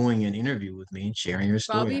 doing an interview with me and sharing your But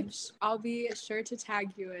story. I'll be sure to tag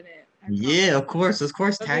you in it. I Yeah, promise. of course, of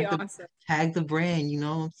course. That'd be awesome. Tag the brand, you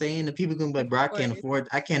know what I'm saying? The people gonna be Of like, bro, course.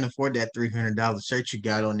 I can't afford that $300 shirt you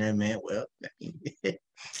got on there, man. Well,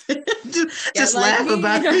 Get just like laugh me.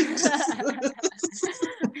 about it.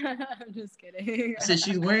 I'm just kidding. Since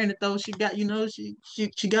she's wearing it though, she got,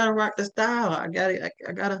 she gotta rock the style. I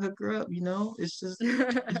gotta hook her up, It's just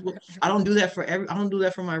I don't do that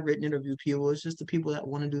for my written interview people. It's just the people that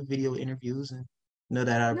want to do video interviews and know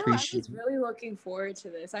that I No, I appreciate was it. really looking forward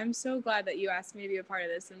to this. I'm so glad that you asked me to be a part of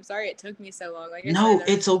this. I'm sorry it took me so long. Like I said, No, I was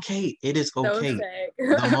it's okay. It is so okay. sick.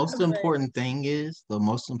 But The most important thing is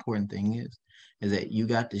that you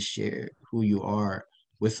got to share who you are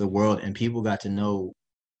with the world and people got to know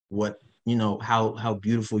what, how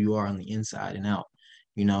beautiful you are on the inside and out,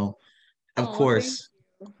 you know. Of oh, thank course,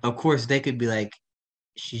 you. they could be like,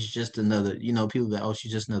 she's just another, people that, oh,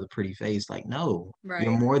 she's just another pretty face. Like, no, you're Right.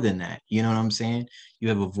 more than that. You know what I'm saying? You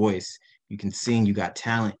have a voice, you can sing, you got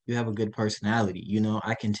talent, you have a good personality.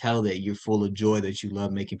 I can tell that you're full of joy, that you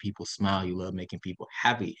love making people smile, you love making people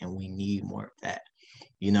happy, and we need more of that.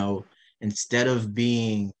 You know, Instead of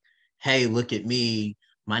being, hey, look at me,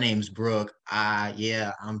 my name's Brooke.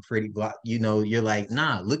 Yeah, I'm pretty black. You're like,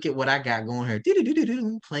 nah, look at what I got going here.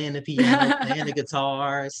 Do-do-do-do-do, playing the piano, playing the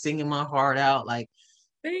guitar, singing my heart out, like,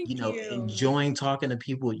 Thank you. enjoying talking to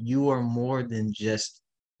people. You are more than just,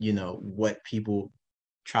 what people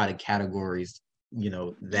try to categorize,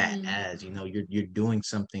 that Hmm. as, you're doing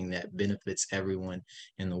something that benefits everyone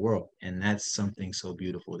in the world. And that's something so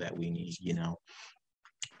beautiful that we need.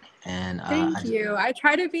 And Thank you. I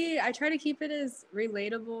try to keep it as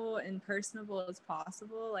relatable and personable as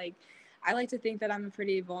possible. Like, I like to think that I'm a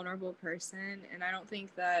pretty vulnerable person, and I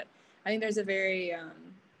think there's a very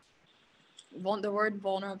the word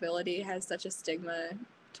vulnerability has such a stigma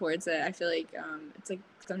towards it. I feel like it's like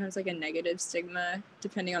sometimes like a negative stigma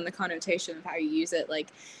depending on the connotation of how you use it. Like,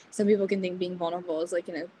 some people can think being vulnerable is like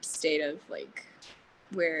in a state of like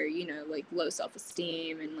where, like low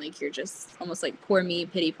self-esteem and like you're just almost like poor me,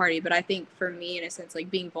 pity party. But I think for me, in a sense,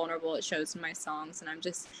 like being vulnerable, it shows in my songs. And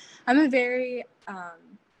I'm a very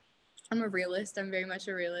I'm a realist. I'm very much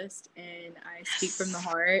a realist, and I speak from the yes.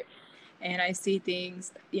 heart, and I see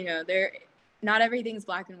things, there, not everything's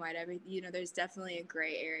black and white. There's definitely a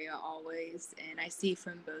gray area always, and I see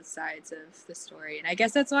from both sides of the story. And I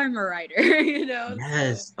guess that's why I'm a writer, so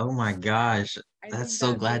Yes. Oh my gosh. I That's think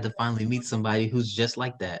so that glad being to finally meet somebody who's just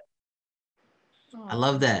like that. I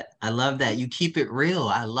love oh, that. I love that. You keep it real.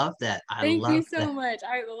 I love that. I thank you love so that. much.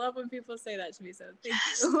 I love when people say that to me, so thank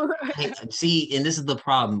Yes. you. Hey, see, and this is the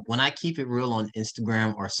problem. When I keep it real on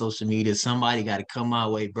Instagram or social media, somebody got to come my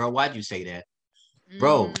way. Bro, why'd you say that?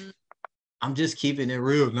 Bro, Mm, I'm just keeping it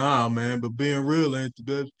real. Nah, man, but being real ain't the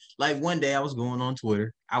best. Like one day I was going on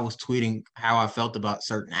Twitter. I was tweeting how I felt about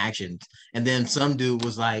certain actions. And then some dude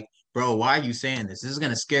was like, bro, why are you saying this? This is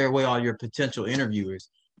going to scare away all your potential interviewers.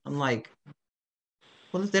 I'm like,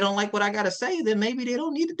 well, if they don't like what I got to say, then maybe they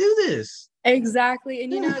don't need to do this. exactly.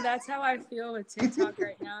 And that's how I feel with TikTok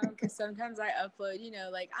right now, because sometimes I upload,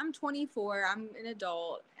 like I'm 24, I'm an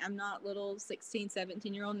adult, I'm not little 16,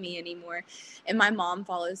 17-year-old me anymore. And my mom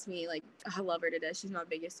follows me, like, I love her to death. She's my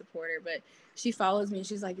biggest supporter, but she follows me.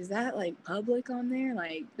 She's like, is that like public on there?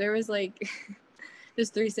 Like, there was like this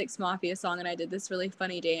 3 6 Mafia song, and I did this really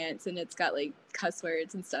funny dance, and it's got like cuss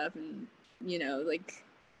words and stuff, and like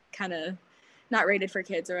kind of not rated for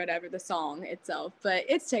kids or whatever, the song itself, but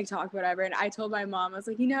it's TikTok, whatever. And I told my mom, I was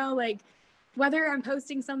like, like, whether I'm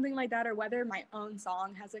posting something like that or whether my own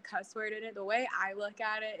song has a cuss word in it, the way I look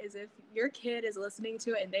at it is, if your kid is listening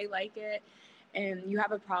to it and they like it, and you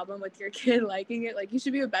have a problem with your kid liking it, like, you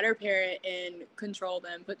should be a better parent and control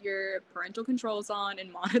them, put your parental controls on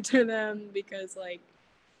and monitor them, because like,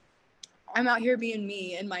 I'm out here being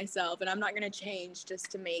me and myself, and I'm not gonna change just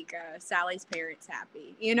to make Sally's parents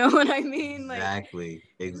happy. You know what I mean? Like, Exactly.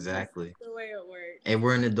 it's just Exactly. the way it works. And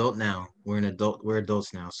we're an adult now. We're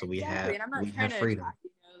adults now. So we Exactly, have and I'm not we trying have to freedom. attract,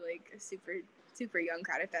 like a super young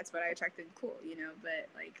crowd. If that's what I attracted, cool, But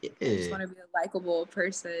like, I just Yeah. want to be a likable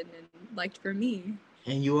person and liked for me.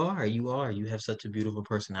 And you have such a beautiful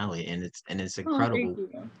personality, and it's Oh, thank incredible.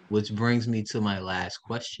 you. Which brings me to my last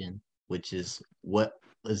question, which is, what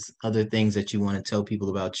is other things that you want to tell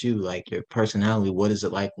people about you, like your personality? What is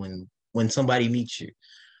it like when somebody meets you?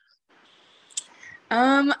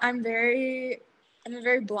 Um, I'm very, I'm a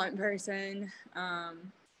very blunt person.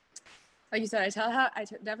 Like you said,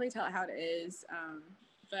 definitely tell it how it is.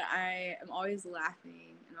 But I am always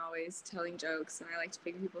laughing and always telling jokes, and I like to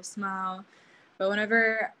make people smile. But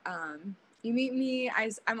whenever you meet me,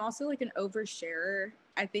 I'm also like an oversharer.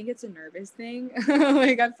 I think it's a nervous thing.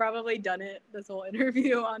 Like, I've probably done it this whole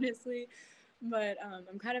interview, honestly. But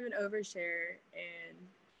I'm kind of an oversharer, and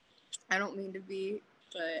I don't mean to be,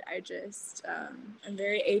 but I'm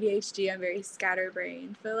very ADHD. I'm very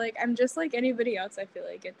scatterbrained. But like, I'm just like anybody else. I feel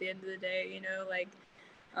like at the end of the day, like,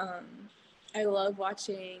 um, I love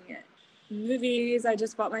watching movies. I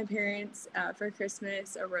just bought my parents for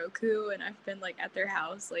Christmas a Roku, and I've been like at their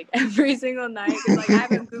house like every single night, because like I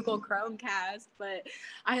have a Google Chromecast, but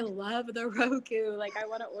I love the Roku. Like, I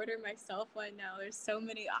want to order myself one now. There's so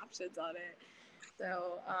many options on it.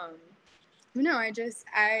 So no,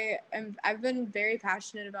 I've been very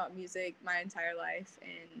passionate about music my entire life,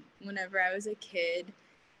 and whenever I was a kid,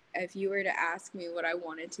 if you were to ask me what I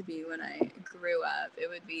wanted to be when I grew up, it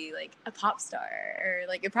would be like a pop star, or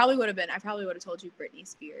like, I probably would have told you Britney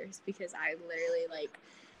Spears, because I literally like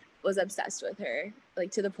was obsessed with her,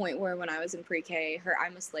 like to the point where when I was in pre-K, her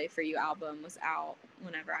 "I'm a Slave for You" album was out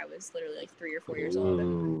whenever I was literally like 3 or 4 years old,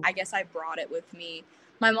 and I guess I brought it with me.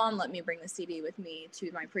 My mom let me bring the CD with me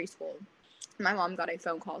to my preschool. My mom got a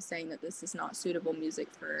phone call saying that this is not suitable music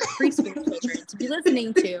for preschool children to be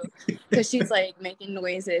listening to, because she's like making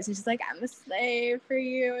noises and she's like, "I'm a slave for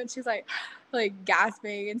you," and she's like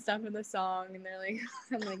gasping and stuff in the song, and they're like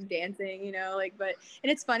I'm like dancing, you know, like, but,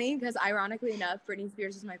 and it's funny because ironically enough, Britney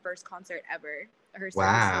Spears was my first concert ever, her service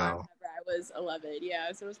song, whenever I was 11.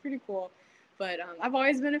 Yeah, so it was pretty cool. But I've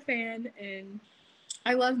always been a fan, and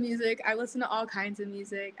I love music. I listen to all kinds of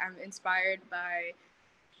music. I'm inspired by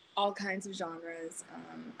all kinds of genres.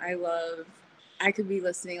 I could be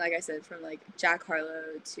listening, like I said, from like Jack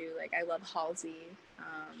Harlow to like, I love Halsey.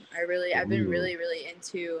 I've been really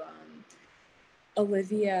into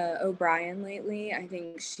Olivia O'Brien lately. I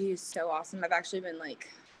think she's so awesome. I've actually been like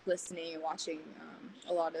listening and watching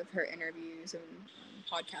a lot of her interviews and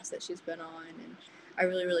podcasts that she's been on, and I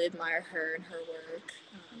really admire her and her work.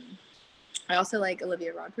 I also like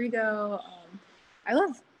Olivia Rodrigo. I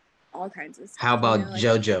love all kinds of stuff. How about you know, like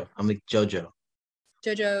JoJo? I'm like JoJo.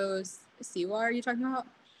 JoJo Siwa, are you talking about?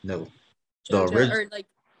 No, JoJo, or like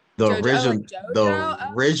the JoJo, original, like JoJo? the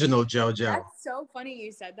Oh, original JoJo. that's so funny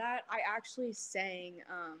you said that. I actually sang,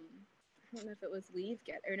 I don't know if it was Leave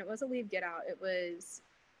Get, or it wasn't Leave Get Out. It was,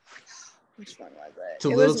 which one was it?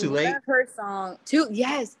 Too It Little, was Too one Late? of her songs.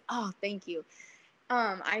 Yes. Oh, thank you.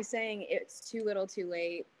 I sang It's Too Little Too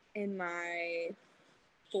Late in my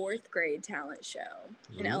 4th grade talent show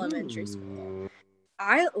in elementary school.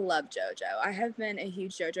 I love JoJo. I have been a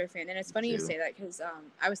huge JoJo fan, and it's funny you say that because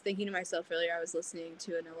I was thinking to myself earlier. I was listening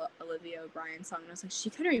to an Olivia O'Brien song, and I was like, she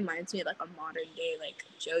kind of reminds me of like a modern day like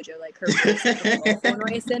JoJo, like her voice, like the vocal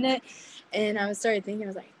noise in it. And I started thinking, I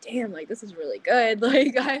was like, damn, like this is really good.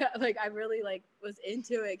 I really like was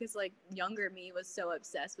into it because like younger me was so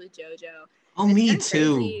obsessed with JoJo. Oh, it's me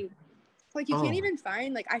too. crazy. Like you can't even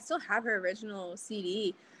find, like, I still have her original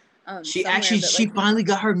CD. She like, finally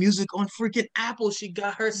got her music on freaking Apple. She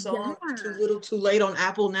got her song Too Little Too Late on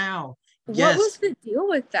Apple now. What was the deal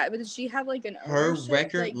with that? Did she have like an ownership? Her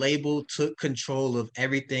record label took control of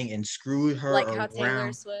everything and screwed her like around. How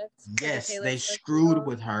Taylor Swift. Yes, Taylor they Swift screwed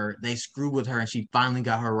with her. They screwed with her, and she finally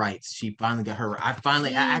got her rights. She finally got her. I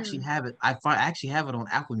actually have it. I actually have it on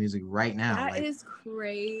Apple Music right now. That is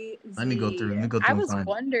crazy. Let me go through. I was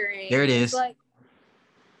wondering. There it is. Like,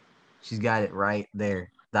 she's got it right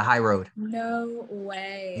there. The High Road. No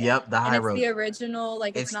way. Yep, the High Road. It's the original.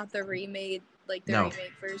 Like, it's not the remade. Like the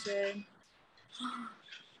remake version.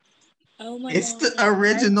 Oh my god. It's the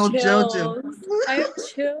original JoJo. I have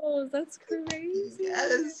chills. That's crazy.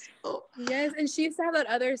 Yes. Oh. Yes, and she used to have that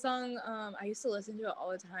other song. I used to listen to it all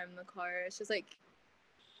the time in the car. It's just like,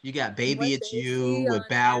 you got Baby It's You with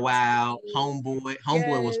Bow Wow, Homeboy.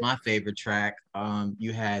 Homeboy was my favorite track.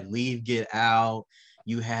 You had Leave Get Out.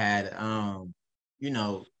 You had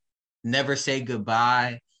Never Say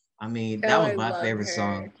Goodbye. I mean, that was my favorite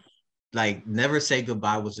song. Like, Never Say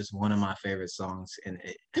Goodbye was just one of my favorite songs. And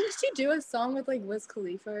didn't she do a song with like Wiz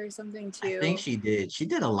Khalifa or something too? I think she did. She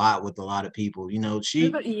did a lot with a lot of people. You know,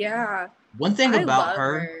 yeah. One thing about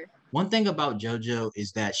her, one thing about JoJo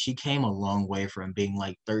is that she came a long way from being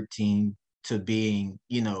like 13 to being,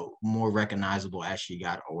 more recognizable as she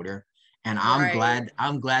got older. And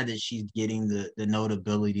I'm glad that she's getting the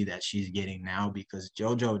notability that she's getting now, because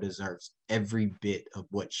JoJo deserves every bit of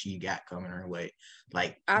what she got coming her way.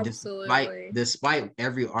 Like, absolutely, despite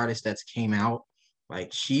every artist that's came out,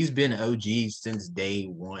 like, she's been OG since day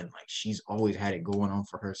one. Like, she's always had it going on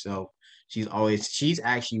for herself. She's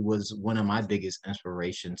actually was one of my biggest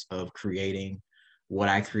inspirations of creating what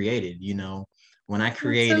I created, when I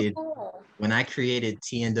created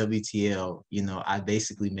TNWTL, I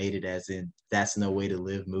basically made it as in That's No Way to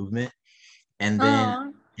Live movement. And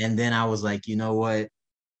then I was like, you know what?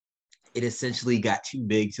 It essentially got too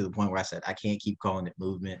big to the point where I said, I can't keep calling it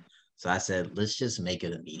movement. So I said, let's just make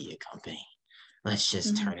it a media company. Let's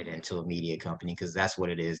just turn it into a media company, because that's what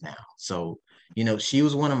it is now. So, she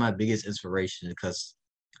was one of my biggest inspirations because,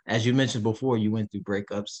 as you mentioned before, you went through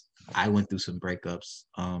breakups. I went through some breakups.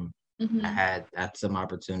 I had some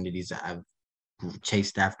opportunities. I've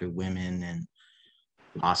chased after women and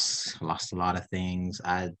lost a lot of things.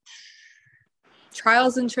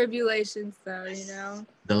 Trials and tribulations, though,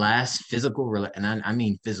 The last physical, and I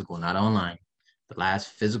mean physical, not online. The last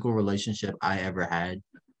physical relationship I ever had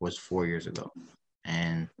was 4 years ago.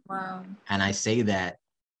 And wow. And I say that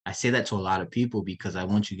to a lot of people because I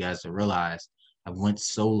want you guys to realize I went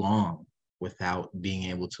so long without being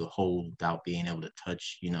able to hold, without being able to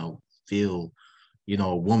touch, feel,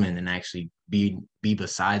 a woman and actually be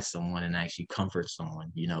beside someone and actually comfort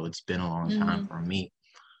someone. It's been a long time for me.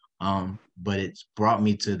 But it's brought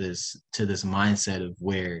me to this mindset of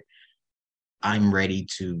where I'm ready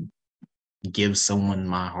to give someone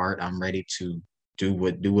my heart. I'm ready to do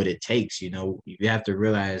what it takes. You have to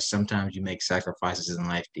realize sometimes you make sacrifices in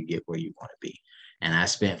life to get where you want to be. And I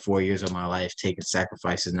spent 4 years of my life taking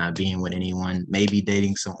sacrifices, not being with anyone, maybe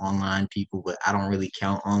dating some online people, but I don't really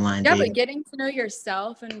count online Yeah, but dating. getting to know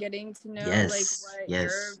yourself and getting to know like Yes, what your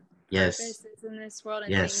yes, yes, purpose is in this world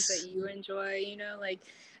and things that yes, you enjoy, like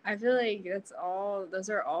I feel like those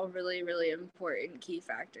are all really, really important key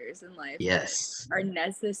factors in life that yes. are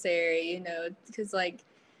necessary, because like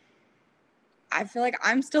I feel like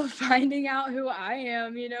I'm still finding out who I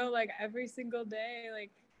am, like every single day.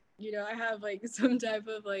 Like, I have like some type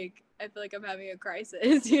of like, I feel like I'm having a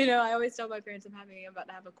crisis. I always tell my parents I'm about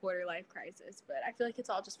to have a quarter life crisis, but I feel like it's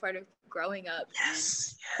all just part of growing up and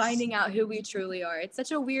Yes, yes. finding out who we truly are. It's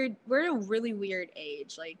such a we're at a really weird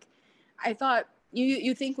age. Like, I thought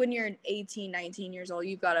you think when you're 18, 19 years old,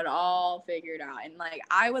 you've got it all figured out. And like,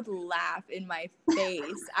 I would laugh in my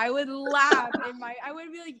face. I would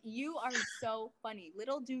be like, you are so funny.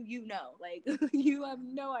 Little do you know, like, you have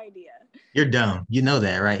no idea. You're dumb. You know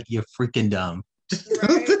that, right? You're freaking dumb.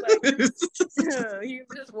 Right? Like, you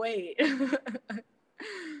just wait. Then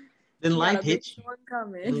You got life a big hits you. storm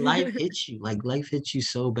And life coming. hits you. Like life hits you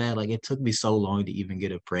so bad. Like it took me so long to even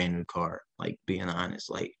get a brand new car. Like being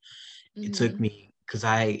honest. Like it took Mm-hmm. me because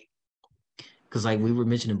like we were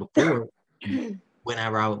mentioning before,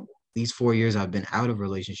 whenever these 4 years I've been out of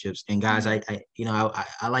relationships. And guys, Mm-hmm.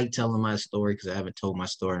 I like telling my story because I haven't told my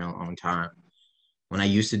story in a long time. When I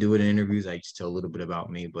used to do it in interviews, I used to tell a little bit about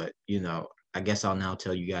me, but I guess I'll now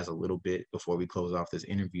tell you guys a little bit before we close off this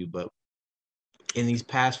interview. But in these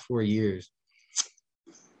past 4 years,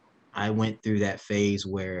 I went through that phase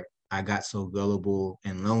where I got so gullible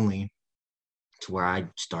and lonely to where I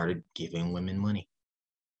started giving women money,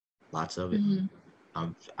 lots of it. Mm-hmm.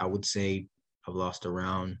 I would say I've lost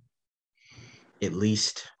around at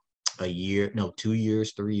least a year, no, 2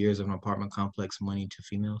 years, 3 years of an apartment complex money to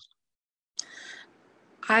females.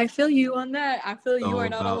 I feel you on that. I feel you So are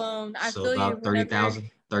not about alone. I so feel you about thirty whenever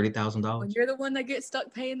thousand, $30,000. when you're the one that gets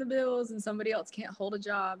stuck paying the bills and somebody else can't hold a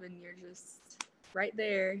job and you're just right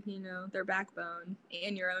there, their backbone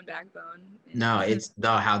and your own backbone. No, And it's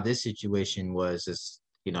no how this situation was is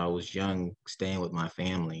I was young, staying with my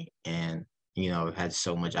family, and had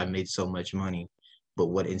so much. I made so much money, but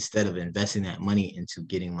what instead of investing that money into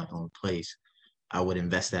getting my own place, I would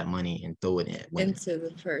invest that money and throw it at women. into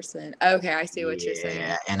the person. Okay, I see what you're saying.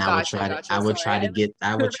 Yeah, and Gotcha, I gotcha. would Sorry. try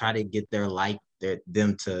to get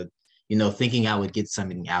them to thinking I would get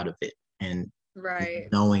something out of it, and Right.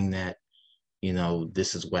 knowing that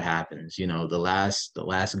this is what happens. The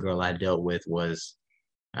last girl I dealt with was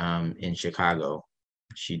in Chicago.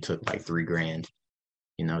 She took like 3 grand.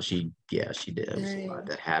 She did. It was a lot Dang.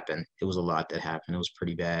 that happened. It was a lot that happened. It was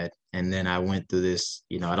pretty bad. And then I went through this,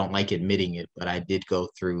 I don't like admitting it, but I did go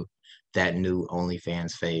through that new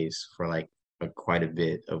OnlyFans phase for like quite a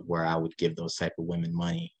bit of where I would give those type of women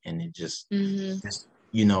money. And it Mm-hmm. just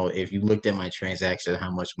if you looked at my transaction,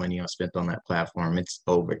 how much money I spent on that platform, it's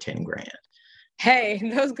over 10 grand. Hey,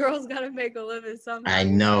 those girls gotta make a living I somehow. You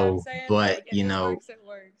know what I'm know, saying? but Like, if it works, it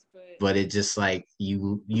works. But but it just like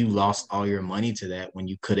you lost all your money to that when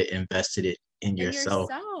you could have invested it in in yourself.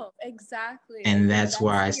 yourself, exactly. Like And that's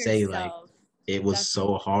where invest I in say like yourself. it was so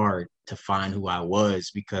Definitely. hard to find who I was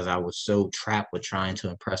because I was so trapped with trying to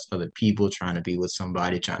impress other people, trying to be with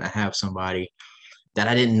somebody, trying to have somebody, that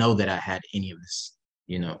I didn't know that I had any of this,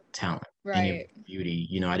 talent, any of Right. this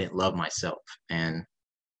beauty. I didn't love myself. And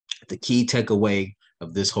the key takeaway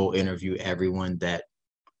of this whole interview, everyone, that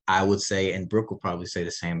I would say, and Brooke will probably say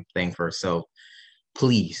the same thing for herself,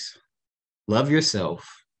 please love yourself,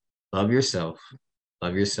 love yourself,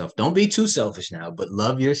 love yourself. Don't be too selfish now, but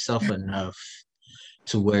love yourself enough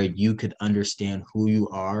to where you could understand who you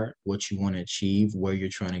are, what you want to achieve, where you're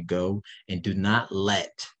trying to go, and do not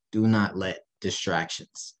let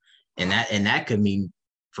distractions. And that could mean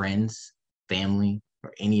friends, family,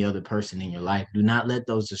 or any other person in your life. Do not let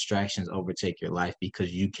those distractions overtake your life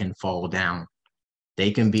because you can fall down. They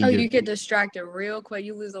can be Oh, your you get distracted real quick.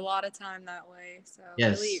 You lose a lot of time that way. So really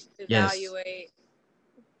yes, yes, evaluate.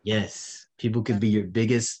 yes. People could be your Make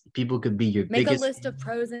a biggest list of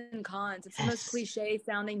pros and cons. It's the most yes. cliche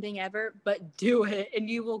sounding thing ever, but do it and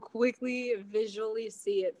you will quickly visually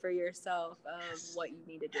see it for yourself of Yes. what you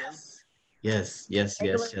need to do. Yes. Yes. Yes. Make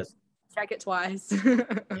a Yes. Yes. list, check it twice.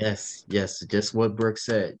 Yes. Yes. Just what Brooke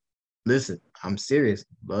said. Listen, I'm serious.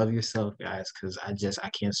 Love yourself, guys, because I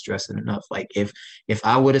can't stress it enough. Like if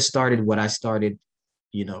I would have started what I started,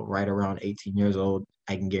 right around 18 years old,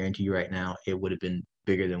 I can guarantee you right now it would have been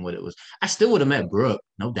bigger than what it was. I still would have met Brooke,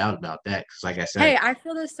 no doubt about that. Because like I said, Hey, I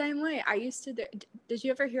feel the same way. I used to. Did you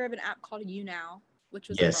ever hear of an app called You Now, which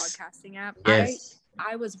was a yes, broadcasting app? yes,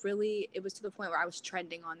 I was really. It was to the point where I was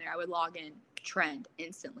trending on there. I would log in, trend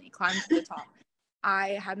instantly, climb to the top.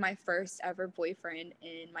 I had my first ever boyfriend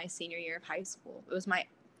in my senior year of high school. It was my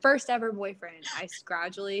first ever boyfriend. I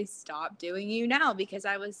gradually stopped doing You Now because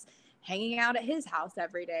I was hanging out at his house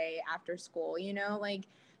every day after school. Like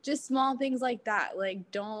just small things like that.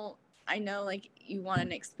 Like don't. I know like you want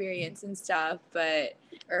an experience and stuff, but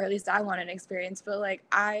or at least I want an experience, but like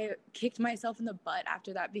I kicked myself in the butt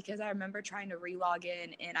after that because I remember trying to relog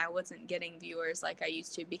in and I wasn't getting viewers like I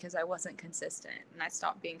used to because I wasn't consistent, and I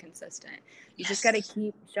stopped being consistent. You just got to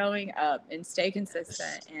keep showing up and stay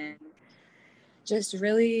consistent and just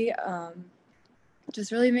really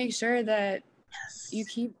make sure that you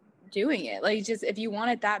keep doing it. Like just if you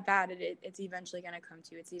want it that bad, it's eventually going to come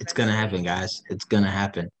to you. it's gonna happen, guys. It's gonna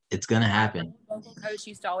happen. It's gonna happen. My local coach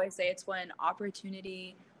used to always say it's when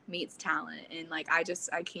opportunity meets talent, and like I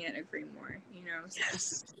can't agree more. So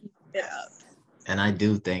just keep it up. And I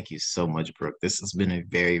do thank you so much, Brooke. This has been a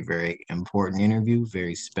very, very important interview,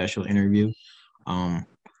 very special interview.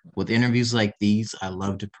 With interviews like these, I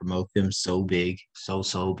love to promote them so big,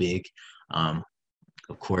 so big.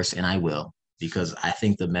 Of course, and I will, because I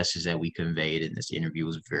think the message that we conveyed in this interview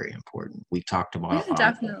was very important. We talked about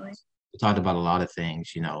Definitely. We talked about a lot of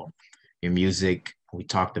things, your music. We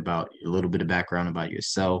talked about a little bit of background about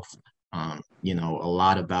yourself. A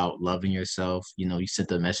lot about loving yourself. You sent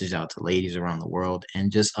the message out to ladies around the world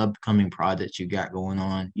and just upcoming projects you got going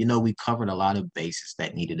on. We covered a lot of bases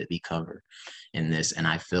that needed to be covered in this. And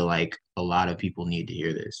I feel like a lot of people need to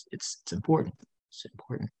hear this. It's important. It's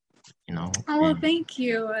important. Oh, well, thank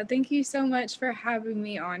you. Thank you so much for having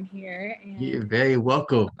me on here. And you're very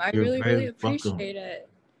welcome. I really appreciate it.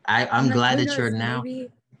 I'm glad that you're now.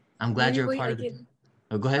 I'm glad you're a part of it.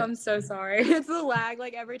 Oh, go ahead. I'm so sorry. It's the lag.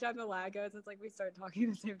 Like every time the lag goes, it's like we start talking at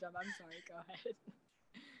the same time. I'm sorry. Go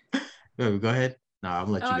ahead. Go ahead. No, I'm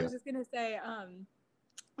gonna let you go. I was just gonna say,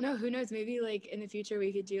 no, who knows? Maybe like in the future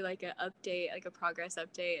we could do like an update, like a progress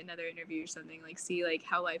update, another interview or something. Like see like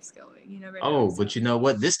how life's going. You never know. Oh, but you know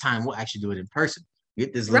what? This time we'll actually do it in person.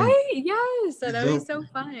 Get this right? Yes, so that would be so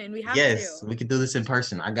fun. We have to. We could do this in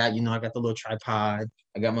person. I got the little tripod.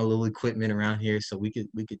 I got my little equipment around here, so we could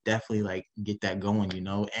definitely like get that going,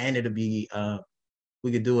 and it'll be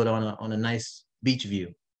we could do it on a nice beach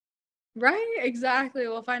view. Right, exactly.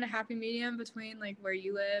 We'll find a happy medium between like where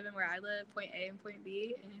you live and where I live, point A and point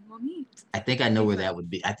B, and we'll meet. I think I know where that would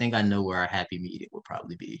be. I think I know where our happy medium would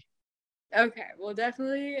probably be. Okay, well,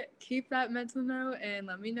 definitely keep that mental note and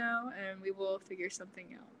let me know, and we will figure something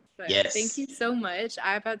out. But yes. Thank you so much.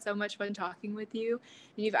 I've had so much fun talking with you,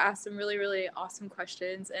 and you've asked some really, really awesome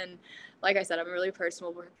questions. And like I said, I'm a really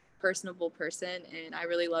personable person, and I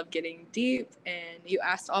really love getting deep, and you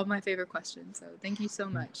asked all my favorite questions. So thank you so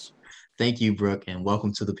much. Thank you, Brooke, and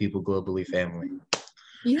welcome to the People Globally family.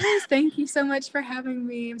 Yes, thank you so much for having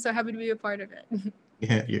me. I'm so happy to be a part of it.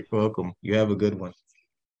 Yeah, you're welcome. You have a good one.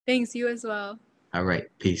 Thanks, you as well. All right,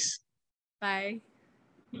 peace. Bye.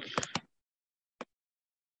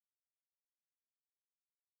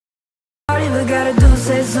 All I gotta do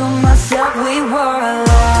is to myself, we were a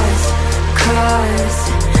lost cause.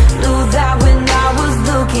 Knew that when I was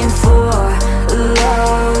looking for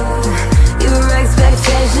love, your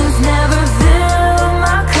expectations never filled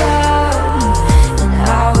my cup, and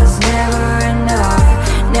I was never enough,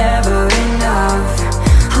 never enough.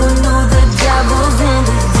 Who knew the devil's in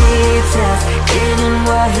the details? Getting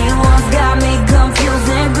what he wants got me confused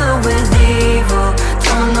and good with evil.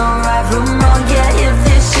 Don't know right from wrong, yeah, if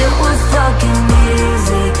this shit was fucking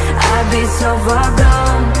easy, I'd be so far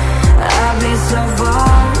gone, I'd be so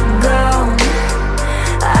far